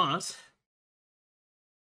 But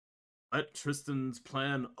let Tristan's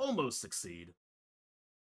plan almost succeed.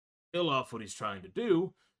 Kill off what he's trying to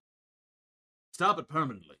do. Stop it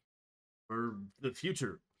permanently. For the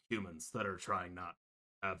future humans that are trying not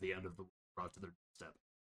to have the end of the world brought to their doorstep.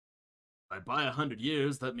 If I buy 100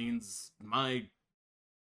 years, that means my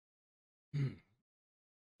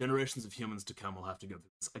generations of humans to come will have to go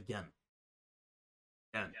through this again.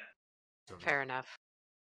 So, Fair enough.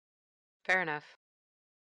 Fair enough.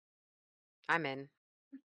 I'm in.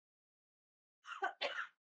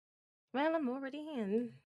 Well, I'm already in.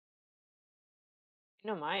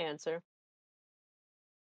 You know my answer.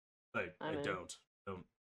 I I'm in. don't. Oh,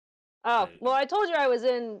 I- well, I told you I was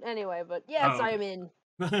in anyway, but yes, Oh, I okay. am in.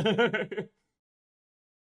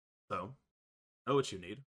 So, know what you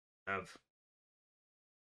need. Have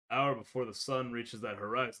hour before the sun reaches that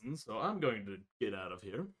horizon, so I'm going to get out of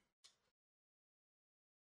here.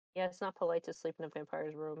 Yeah, it's not polite to sleep in a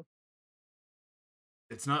vampire's room.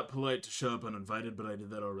 It's not polite to show up uninvited, but I did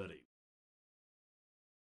that already.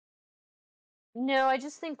 No, I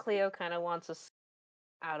just think Cleo kind of wants us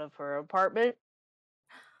out of her apartment.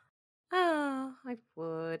 Oh, I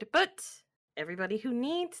would. But everybody who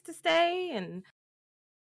needs to stay and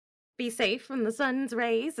be safe from the sun's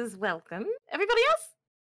rays is welcome. Everybody else,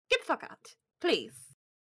 get the fuck out. Please.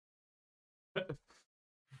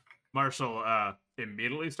 Marshall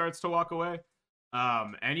immediately starts to walk away.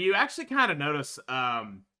 And you actually kind of notice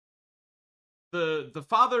the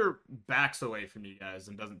father backs away from you guys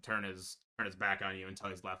and doesn't turn his back on you until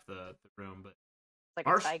he's left the room. But Like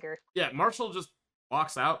Marsh- a tiger. yeah, Marshall just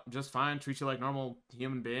walks out just fine, treats you like normal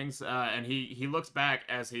human beings. And he looks back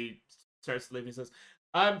as he starts to leave. He says,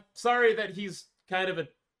 "I'm sorry that he's kind of a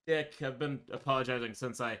dick. I've been apologizing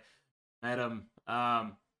since I met him.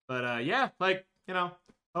 But yeah, like, you know,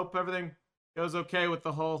 hope everything goes okay with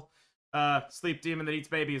the whole sleep demon that eats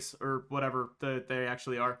babies or whatever they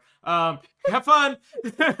actually are. Have fun."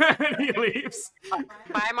 And he leaves.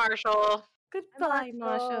 Bye, Marshall. Goodbye,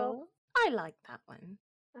 Marshall. Marshall. I like that one.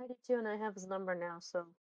 I did too, and I have his number now, so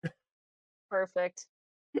perfect.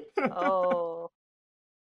 Oh,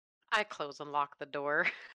 I close and lock the door.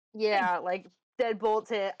 yeah, like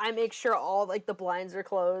deadbolt it. I make sure all like the blinds are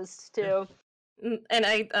closed too. And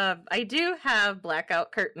I do have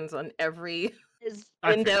blackout curtains on every Is I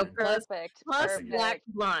window figured. plus perfect. black Perfect.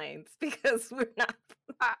 blinds because we're not.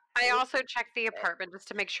 I also check the apartment just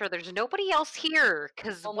to make sure there's nobody else here.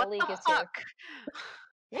 Cause Oh, what Malik the is here. fuck?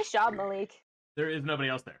 Nice job, Malik. There is nobody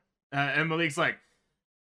else there. And Malik's like,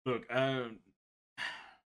 "Look,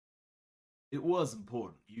 it was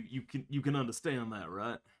important. You can understand that,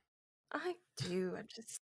 right? I do. I'm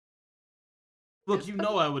just. Look, you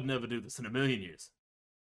know I would never do this in a million years.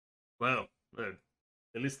 Well,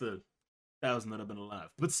 at least the 1,000 that have been alive.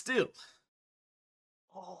 But still,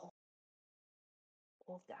 Oh,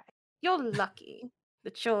 we'll die. You're lucky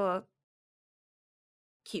that you're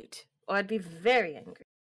cute, or I'd be very angry.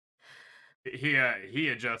 he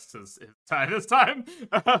adjusts his tie this time.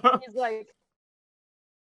 He's like,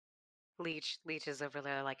 Leech is over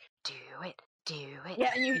there like, do it.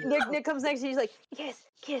 yeah, and Nick comes next to you. He's like, kiss.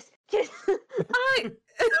 I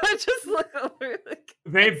just look over like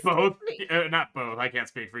They "Excuse both, me." not both, I can't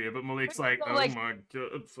speak for you, but Malik's like, So, "Oh like- my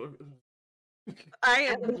god." Fuck. I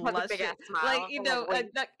am With a blushing. big-ass smile. Like, you I'm know,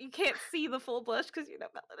 like, wait. you can't see the full blush because you know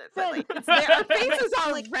melanin. Red. But like, it's there. Our faces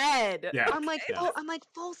are Like- red. Yeah. I'm like, Yeah.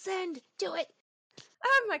 full send. Do it.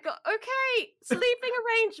 Oh my god. Okay, sleeping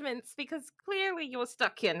arrangements because clearly you're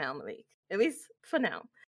stuck here now, Malik. At least for now.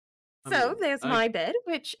 I So mean, there's my bed,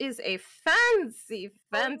 which is a fancy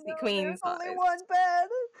queen There's size. only one bed.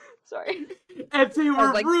 Sorry. And they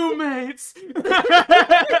were like- roommates.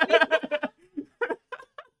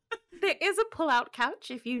 There is a pull-out couch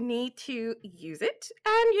if you need to use it,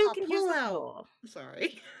 and you A can use the pull-out. floor.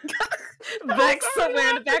 Sorry. Bex somewhere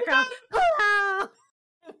in the background. Pull out.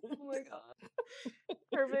 Oh my god.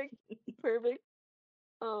 Perfect.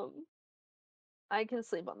 I can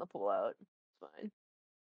sleep on the pullout. It's fine.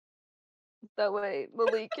 That way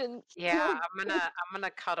Malik can. Yeah, I'm gonna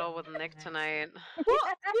cuddle with Nick tonight.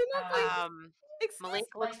 What? You're not going. Malik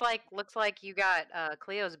Excuse me. looks like you got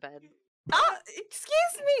Cleo's bed.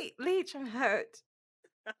 Excuse me, Leech. I'm hurt.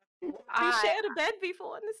 We shared a bed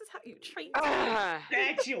before, and this is how you treat me.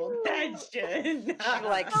 Sexual tension. She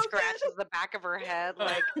like scratches the back of her head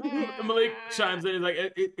like Malik chimes in. He's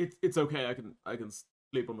like, "It's okay. I can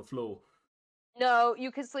sleep on the floor." No,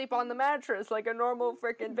 you can sleep on the mattress like a normal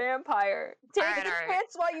freaking vampire. Take Alright, the alright.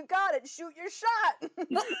 chance while you got it. Shoot your shot.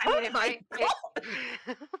 I mean,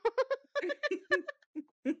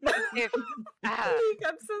 if Malik,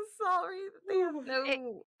 I'm so sorry. They have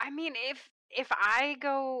no. I mean, if I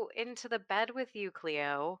go into the bed with you,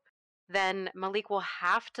 Cleo, then Malik will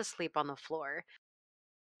have to sleep on the floor.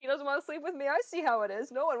 He doesn't want to sleep with me. I see how it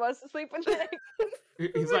is. No one wants to sleep with Nick.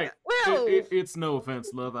 He's like, Well- it's no offense,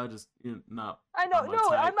 love. I just not. I know. not my No,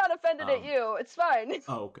 type." I'm not offended at Um, you. It's fine.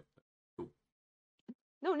 Oh, okay.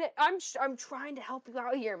 No, Nick, I'm trying to help you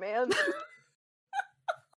out here, man.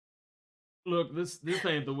 Look, this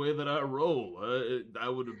ain't the way that I roll. I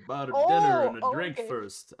would have bought a dinner and a Oh, drink okay.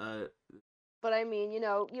 first. But I mean, you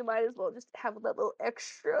know, you might as well just have that little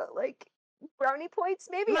extra, like, brownie points,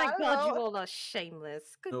 maybe? My I don't God, you know. all are shameless.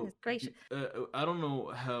 Goodness gracious. I don't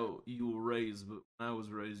know how you were raised, but when I was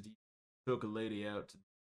raised, you took a lady out to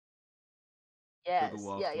Yes. took a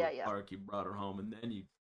walk Yeah, to yeah, a yeah. park, you brought her home, and then you,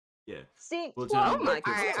 yeah. See, Well, well, gentlemen, my look,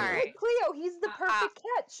 goodness. look, All look right. at Cleo. He's the perfect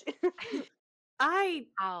catch.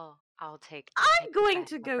 I'll take I'm going the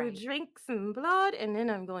to bed, go right. drink some blood, and then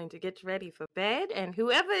I'm going to get ready for bed. And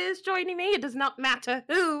whoever is joining me, it does not matter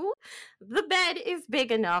who, the bed is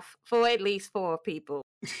big enough for at least 4 people.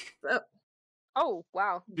 So, Oh,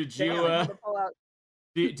 wow. did Damn. you Had to pull out.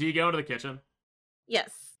 do you go into the kitchen? yes.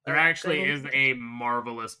 There I'm actually going is to- a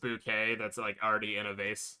marvelous bouquet that's like already in a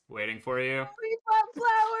vase waiting for you. We brought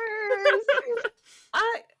flowers.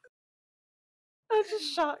 I'm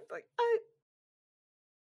just shocked. Like,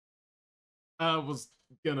 I was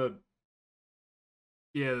gonna.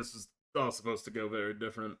 Yeah, this is all supposed to go very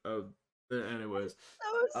different. Anyways,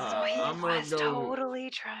 So So he I'm gonna was go. totally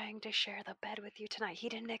trying to share the bed with you tonight. He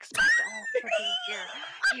didn't expect us to be here.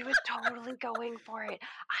 He was totally going for it.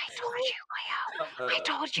 I told you, Leo. I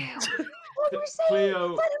told you. What we're saying? Cleo,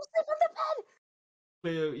 Let him sleep on the bed.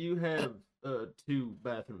 Cleo, you have 2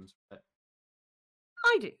 bathrooms. Right?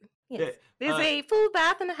 I do. Yes. Yeah, There's a full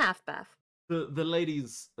bath and a half bath. The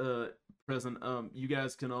ladies present. You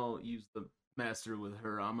guys can all use the master with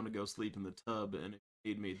her. I'm gonna go sleep in the tub, and if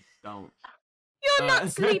you need me, don't. You're not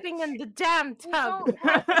sleeping in the damn We tub. don't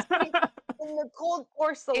have to sleep in the cold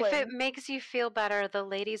porcelain. If it makes you feel better, the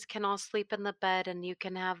ladies can all sleep in the bed and you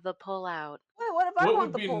can have the pull out. Wait, what if I What want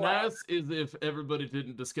would the be pull out? nice is if everybody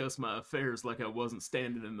didn't discuss my affairs like I wasn't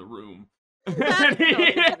standing in the room. That's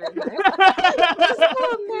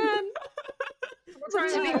oh man.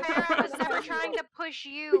 To be fair, I was never trying to push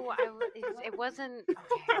you. It wasn't.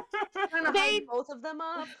 Okay. Trying to They- hype both of them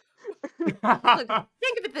up. Look,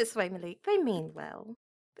 think of it this way, Malik. They mean well.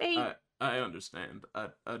 They I understand. I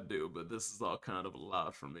do, but this is all kind of a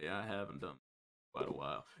lot for me. I haven't done quite a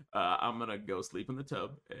while. I'm gonna go sleep in the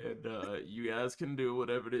tub, and you guys can do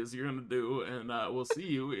whatever it is you're gonna do, and I will see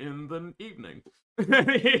you in the evening.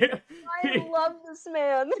 I love this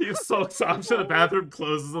man. He sulks off to the bathroom,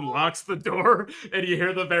 closes and locks the door, and you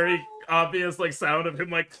hear the very obvious like sound of him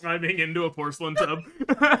like climbing into a porcelain tub. he's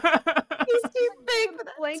too big for A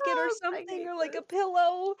that blanket or tub. I something, hate or like a this.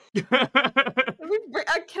 pillow.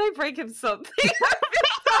 Can I break him something? I feel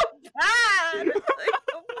so bad. Like,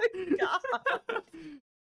 oh my god.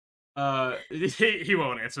 He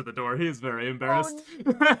won't answer the door. He is very embarrassed.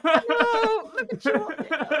 No, look at you.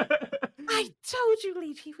 I told you,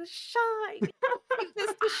 Leech, he was shy. He's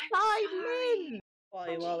just a shy man.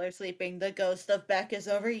 While they're sleeping, the ghost of Beck is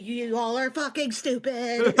over. You all are fucking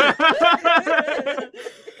stupid. We're not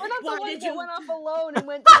the Why ones did that you- went off alone and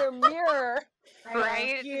went to their mirror.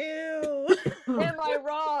 Right? Fuck you. Am I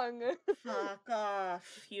wrong? Fuck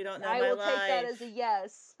off. You don't know I my will life. take that as a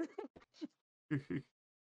yes.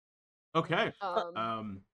 Okay.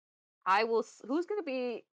 I will. Who's gonna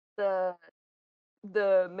be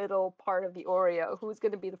the middle part of the Oreo? Who's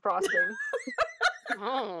gonna be the frosting?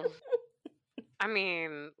 Oh. I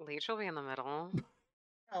mean, Leech will be in the middle.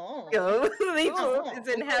 Oh. Go. Leech Oh, is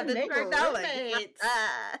in okay, heaven make right now. Like, roommates.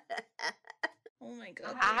 Oh my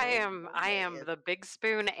god. I am the big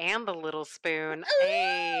spoon and the little spoon.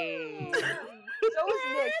 Hey. So is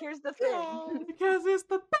Nick. Here's the thing. Because it's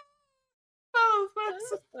the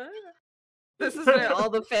this is where all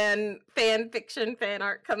the fan fiction, fan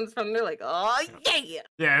art comes from. They're like, oh yeah.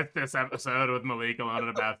 Yeah, it's this episode with Malik alone in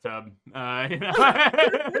a bathtub. You know?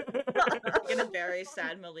 In a very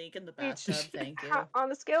sad Malik in the bathtub. Thank you.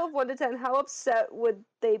 On a scale of 1 to 10, how upset would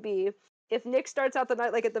they be if Nick starts out the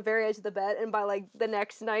night like at the very edge of the bed, and by like the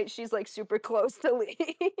next night she's like super close to leave?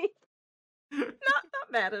 Not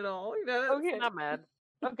mad at all. You know. Okay. Not mad.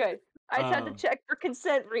 Okay. I just had to check for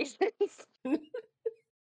consent reasons.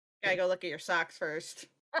 Gotta go look at your socks first.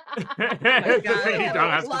 Oh my God. You don't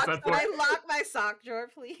ask Lock- consent for Can it. I lock my sock drawer,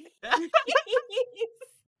 please?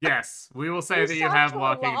 Yes, we will say Your that you socks have are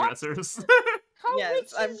locking locked? dressers. How Yes, rich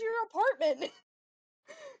I'm- is your apartment?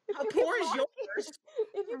 If How you can poor is lock yours?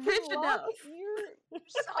 If you Rich can lock enough. your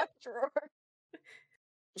sock drawer.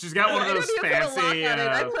 She's got one I of those don't even put a lock fancy. on it.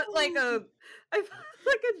 I put like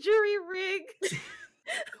a jury rig,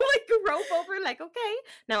 like a rope over. Like, okay,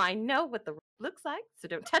 now I know what the rope looks like, so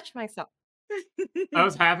don't touch my sock. I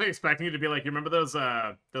was half expecting it to be like, you remember those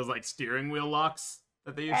like steering wheel locks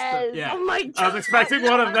that they used Yes. to? Yeah, Oh my god! I was expecting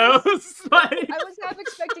one of those. Like... I was half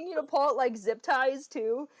expecting you to pull out like zip ties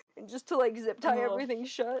too, and just to like zip tie Oh. everything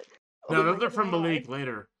shut. No, Oh those my are from God. Malik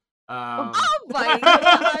later. Oh my Yeah,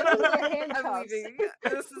 god! those are the I'm handcuffs. leaving.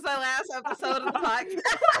 This is our last episode of the podcast.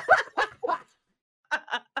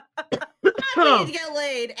 we need to get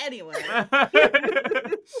laid anyway.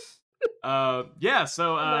 Yeah,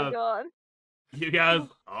 so Oh my god. you guys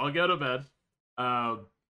all go to bed.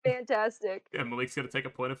 Fantastic. Yeah, Malik's gonna take a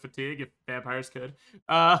point of fatigue if vampires could.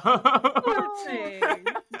 Poor thing.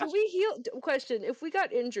 Do we heal? Question: if we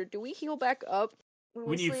got injured, do we heal back up when we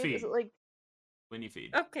When you sleep? Is feed. it like When you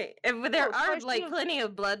feed. Okay, but there Oh, so I are like should've- plenty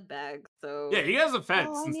of blood bags, so Yeah, you guys have fed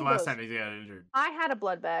Oh, I since the need last those. time he got injured. I had a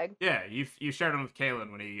blood bag? Yeah, you shared them with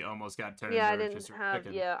Kalen when he almost got turned Yeah, I into didn't just a have.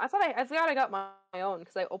 chicken. Yeah, I forgot I got my own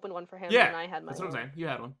because I opened one for him Yeah, and I had my that's what I'm own. saying. You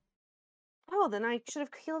had one. Oh, then I should have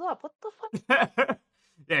healed up. What the fuck?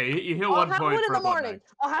 Yeah, you heal I'll one have point one in for the a blood morning. bag.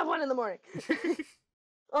 I'll have one in the morning.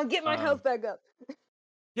 I'll get my health back up.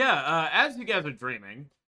 Yeah, as you guys are dreaming,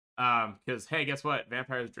 because hey, guess what?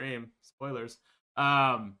 Vampires dream. Spoilers.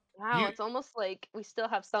 Wow, you- it's almost like we still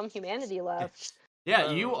have some humanity left.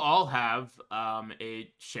 Yeah, you all have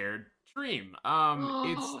a shared dream.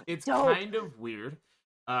 It's Dope. kind of weird,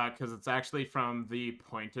 because it's actually from the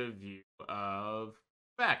point of view of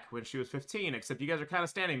Beck when she was 15. Except you guys are kind of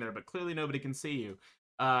standing there, but clearly nobody can see you.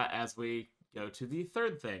 As we go to the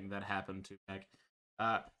third thing that happened to Beck.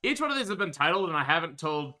 Each one of these have been titled, and I haven't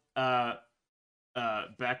told Beck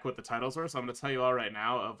what the titles were, so I'm going to tell you all right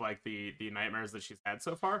now of like the nightmares that she's had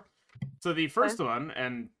so far. So the first one,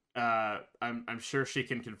 and I'm sure she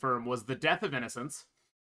can confirm, was the Death of Innocence.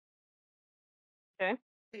 Okay,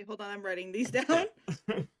 hold on, I'm writing these down.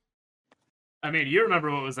 I mean, you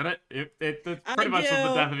remember what was in it. It pretty much was the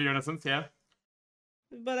do. Death of Your Innocence, yeah.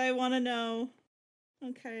 But I want to know.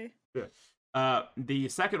 Okay. Yeah. The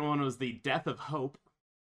second one was the Death of Hope.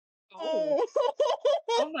 oh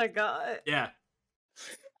my god. Yeah.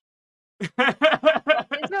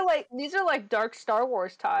 These are like dark Star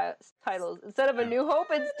Wars titles. Instead of A New Hope,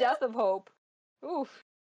 it's Death of Hope. Oof.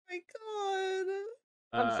 My god.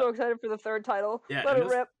 I'm so excited for the third title. Yeah, Let and it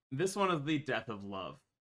rip. This one is the Death of Love.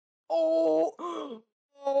 Oh.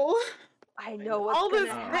 Oh. I know what's All gonna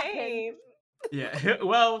this happen. pain. Yeah,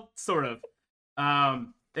 well, sort of.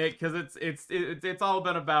 Because it's all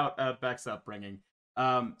been about Beck's upbringing.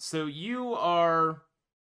 So you are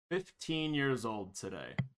 15 years old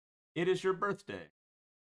today. It is your birthday,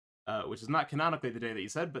 which is not canonically the day that you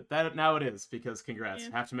said, but that now it is because congrats. Yeah.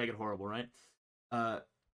 Have to make it horrible, right?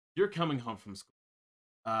 You're coming home from school.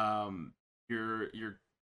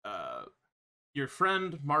 Your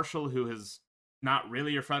friend Marshall, who is not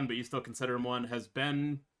really your friend, but you still consider him one, has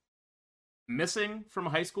been missing from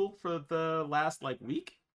high school for the last like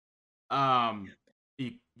week.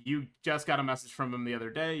 You just got a message from him the other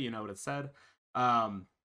day. You know what it said.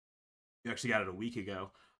 You actually got it a week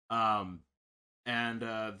ago. And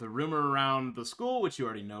the rumor around the school, which you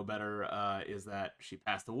already know better, is that she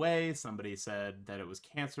passed away. Somebody said that it was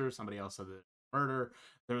cancer. Somebody else said that it was murder.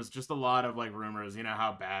 There was just a lot of like rumors. You know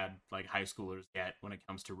how bad like high schoolers get when it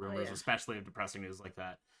comes to rumors, yeah. especially of depressing news like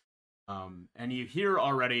that. And you hear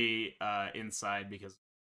already inside, because it's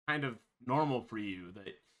kind of normal for you that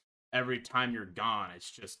every time you're gone, it's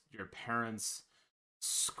just your parents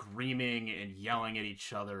screaming and yelling at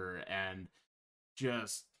each other and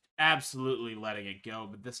just absolutely letting it go.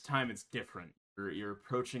 But this time it's different. You're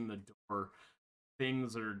approaching the door.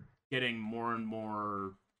 Things are getting more and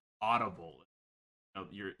more audible. You know,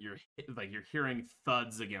 you're hearing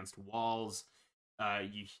thuds against walls.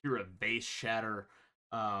 You hear a vase shatter.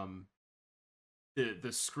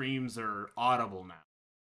 The screams are audible now.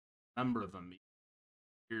 A number of them.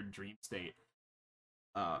 Your dream state.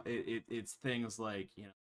 It's things like, you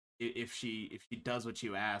know, if she does what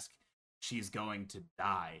you ask, she's going to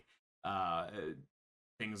die.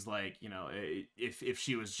 Things like, you know, if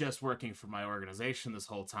she was just working for my organization this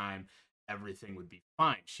whole time, everything would be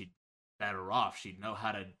fine. She'd be better off. She'd know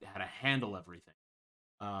how to handle everything.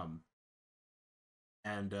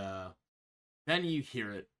 And then you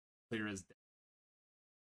hear it clear as day.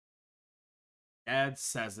 Dad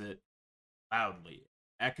says it loudly,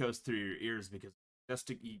 echoes through your ears, because just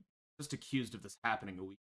accused of this happening a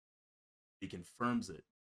week. He confirms it.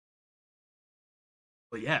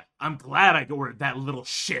 But yeah, I'm glad I ordered that little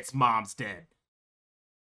shit's mom's dead.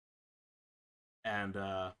 And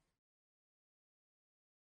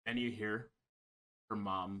then you hear your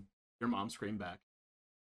mom scream back.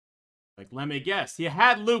 Like, let me guess, you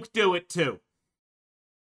had Luke do it too.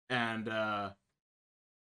 And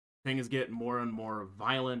things get more and more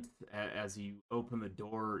violent as you open the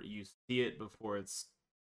door. You see it before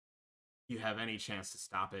you have any chance to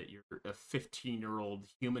stop it. You're a 15-year-old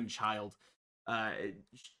human child.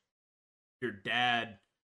 Your dad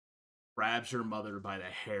grabs your mother by the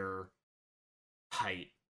hair tight,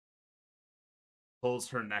 pulls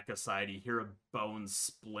her neck aside. You hear a bone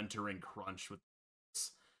splintering crunch with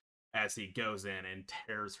this. as he goes in and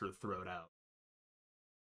tears her throat out.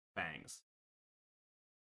 Fangs.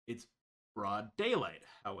 It's broad daylight,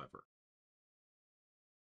 however.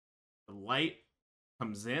 The light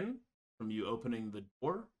comes in from you opening the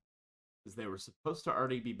door, because they were supposed to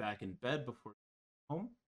already be back in bed before home.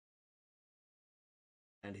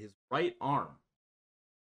 And his right arm,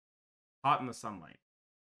 caught in the sunlight,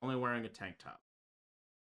 only wearing a tank top.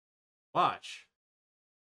 Watch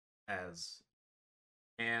as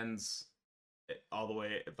hands all the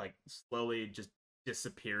way, like, slowly just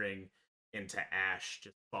disappearing into ash,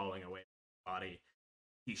 just falling away from his body.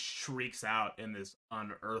 He shrieks out in this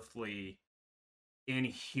unearthly,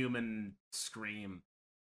 inhuman scream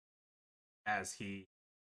as he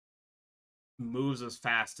moves as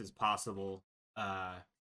fast as possible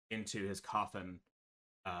into his coffin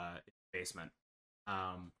basement.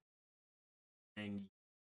 And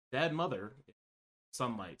dead mother,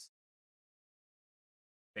 sunlight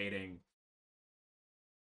fading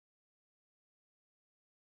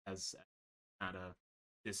as kind of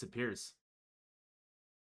disappears.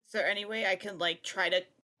 Is there any way I can like try to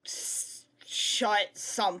shut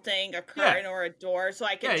something, a curtain or a door, so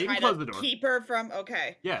I can you try can close to the door. keep her from?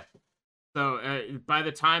 Okay. Yeah. So by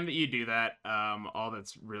the time that you do that, all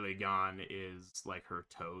that's really gone is like her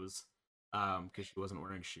toes, because she wasn't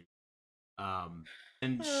wearing shoes.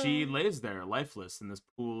 And she lays there lifeless in this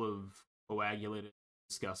pool of coagulated,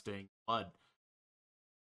 disgusting blood.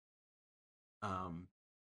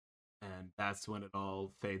 And that's when it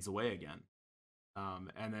all fades away again.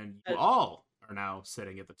 And then you all are now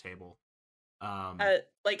sitting at the table.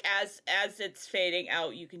 Like as it's fading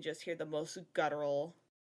out, you can just hear the most guttural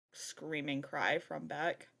screaming cry from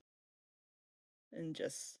Beck. And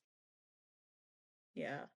just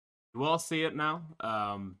yeah. You all see it now.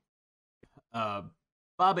 Baba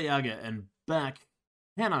Yaga and Beck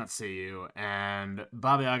cannot see you, and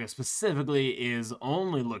Baba Yaga specifically is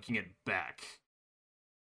only looking at Beck.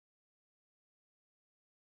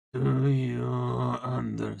 Do you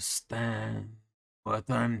understand what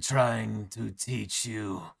I'm trying to teach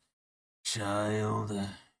you, child?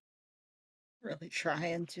 Really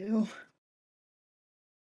trying to.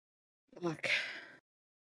 Look.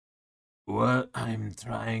 What I'm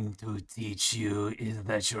trying to teach you is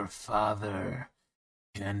that your father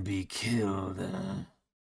can be killed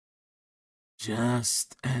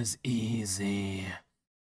just as easy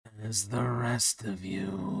as the rest of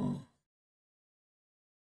you.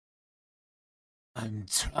 I'm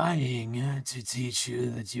trying to teach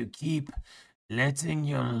you that you keep letting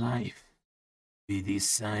your life be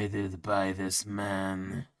decided by this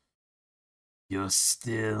man. You're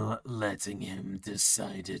still letting him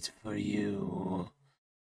decide it for you.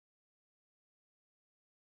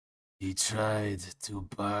 He tried to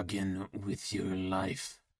bargain with your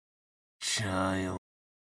life, child.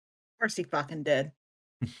 Of course he fucking did.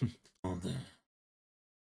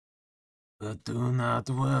 But do not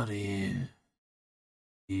worry.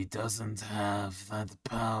 He doesn't have that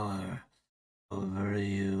power over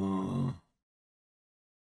you.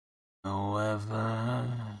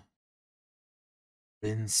 However,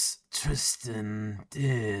 Prince Tristan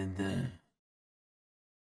did.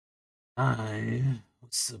 I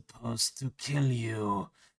was supposed to kill you.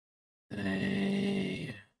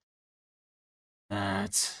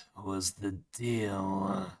 That was the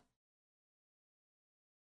deal.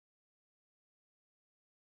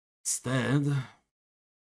 Instead,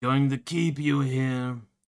 going to keep you here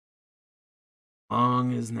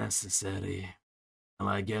long as necessary till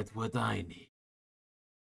I get what I need.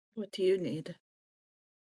 What do you need?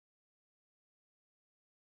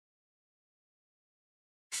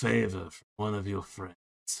 Favor from one of your friends.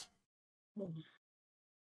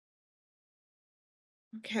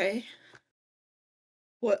 Okay.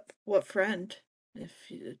 What friend? If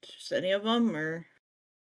you, just any of them, or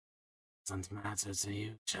Doesn't matter to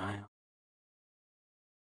you, child.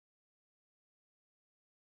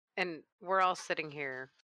 And we're all sitting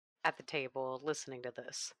here at the table listening to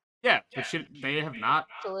this. Yeah, but they have not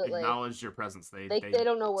Absolutely. acknowledged your presence. They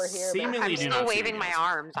don't know we're here. But seemingly I'm do still not see you waving my guys.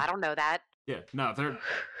 arms. I don't know that. Yeah, no,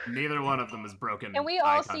 neither one of them is broken. Can we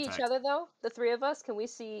eye all see each contact. other though? The three of us? Can we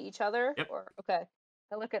see each other? Yep. Or okay.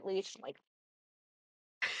 I look at Leech like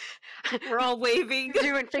We're all waving.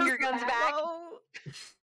 Doing finger guns back. Hello.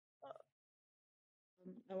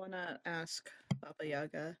 I want to ask Baba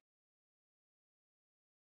Yaga.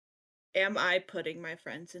 Am I putting my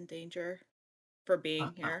friends in danger for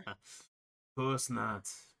being here? Of course not.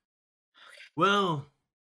 Well,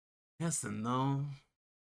 yes and no.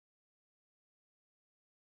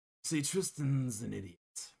 See, Tristan's an idiot.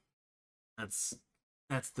 That's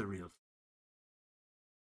the real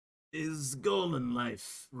thing. His goal in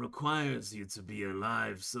life requires you to be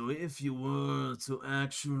alive, so if you were to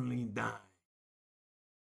actually die,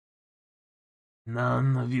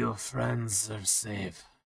 none of your friends are safe.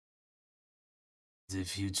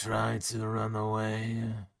 If you try to run away,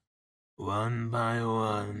 one by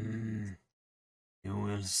one, you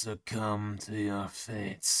will succumb to your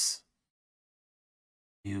fates.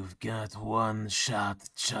 You've got one shot,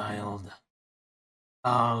 child.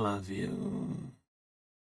 All of you.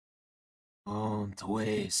 Don't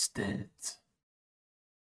waste it.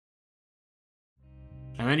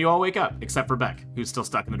 And then you all wake up, except for Beck, who's still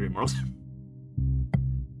stuck in the dream world.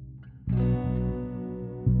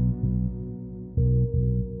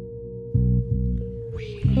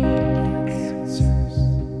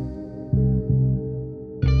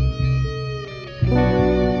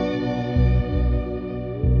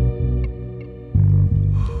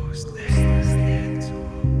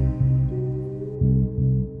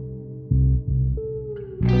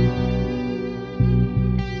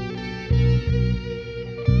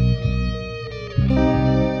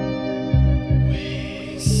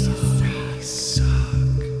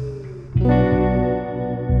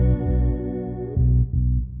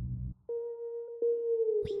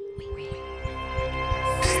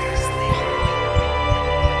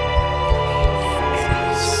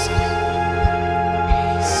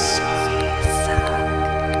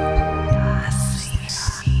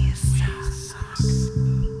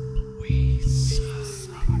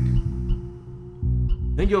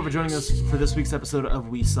 Thank you all for joining us for this week's episode of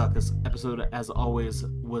We Suck. This episode, as always,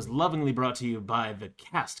 was lovingly brought to you by the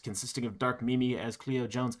cast, consisting of Dark Mimi as Cleo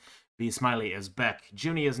Jones, B. Smiley as Beck,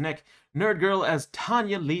 Junie as Nick, Nerd Girl as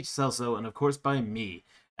Tanya Leach Celso, and of course by me,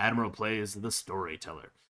 Admiral Plays the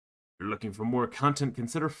Storyteller. If you're looking for more content,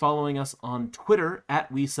 consider following us on Twitter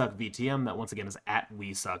at WeSuckVTM. That once again is at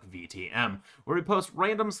WeSuckVTM, where we post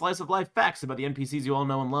random slice of life facts about the NPCs you all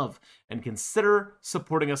know and love. And consider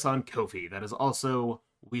supporting us on Ko-fi. That is also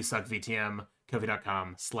WeSuckVTM,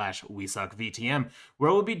 Ko-fi.com/WeSuckVTM,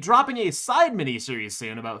 where we'll be dropping a side mini-series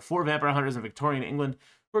soon about 4 vampire hunters in Victorian England.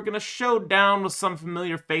 We're going to show down with some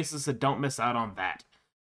familiar faces, so don't miss out on that.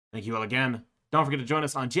 Thank you all again. Don't forget to join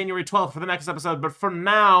us on January 12th for the next episode, but for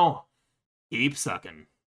now, keep sucking.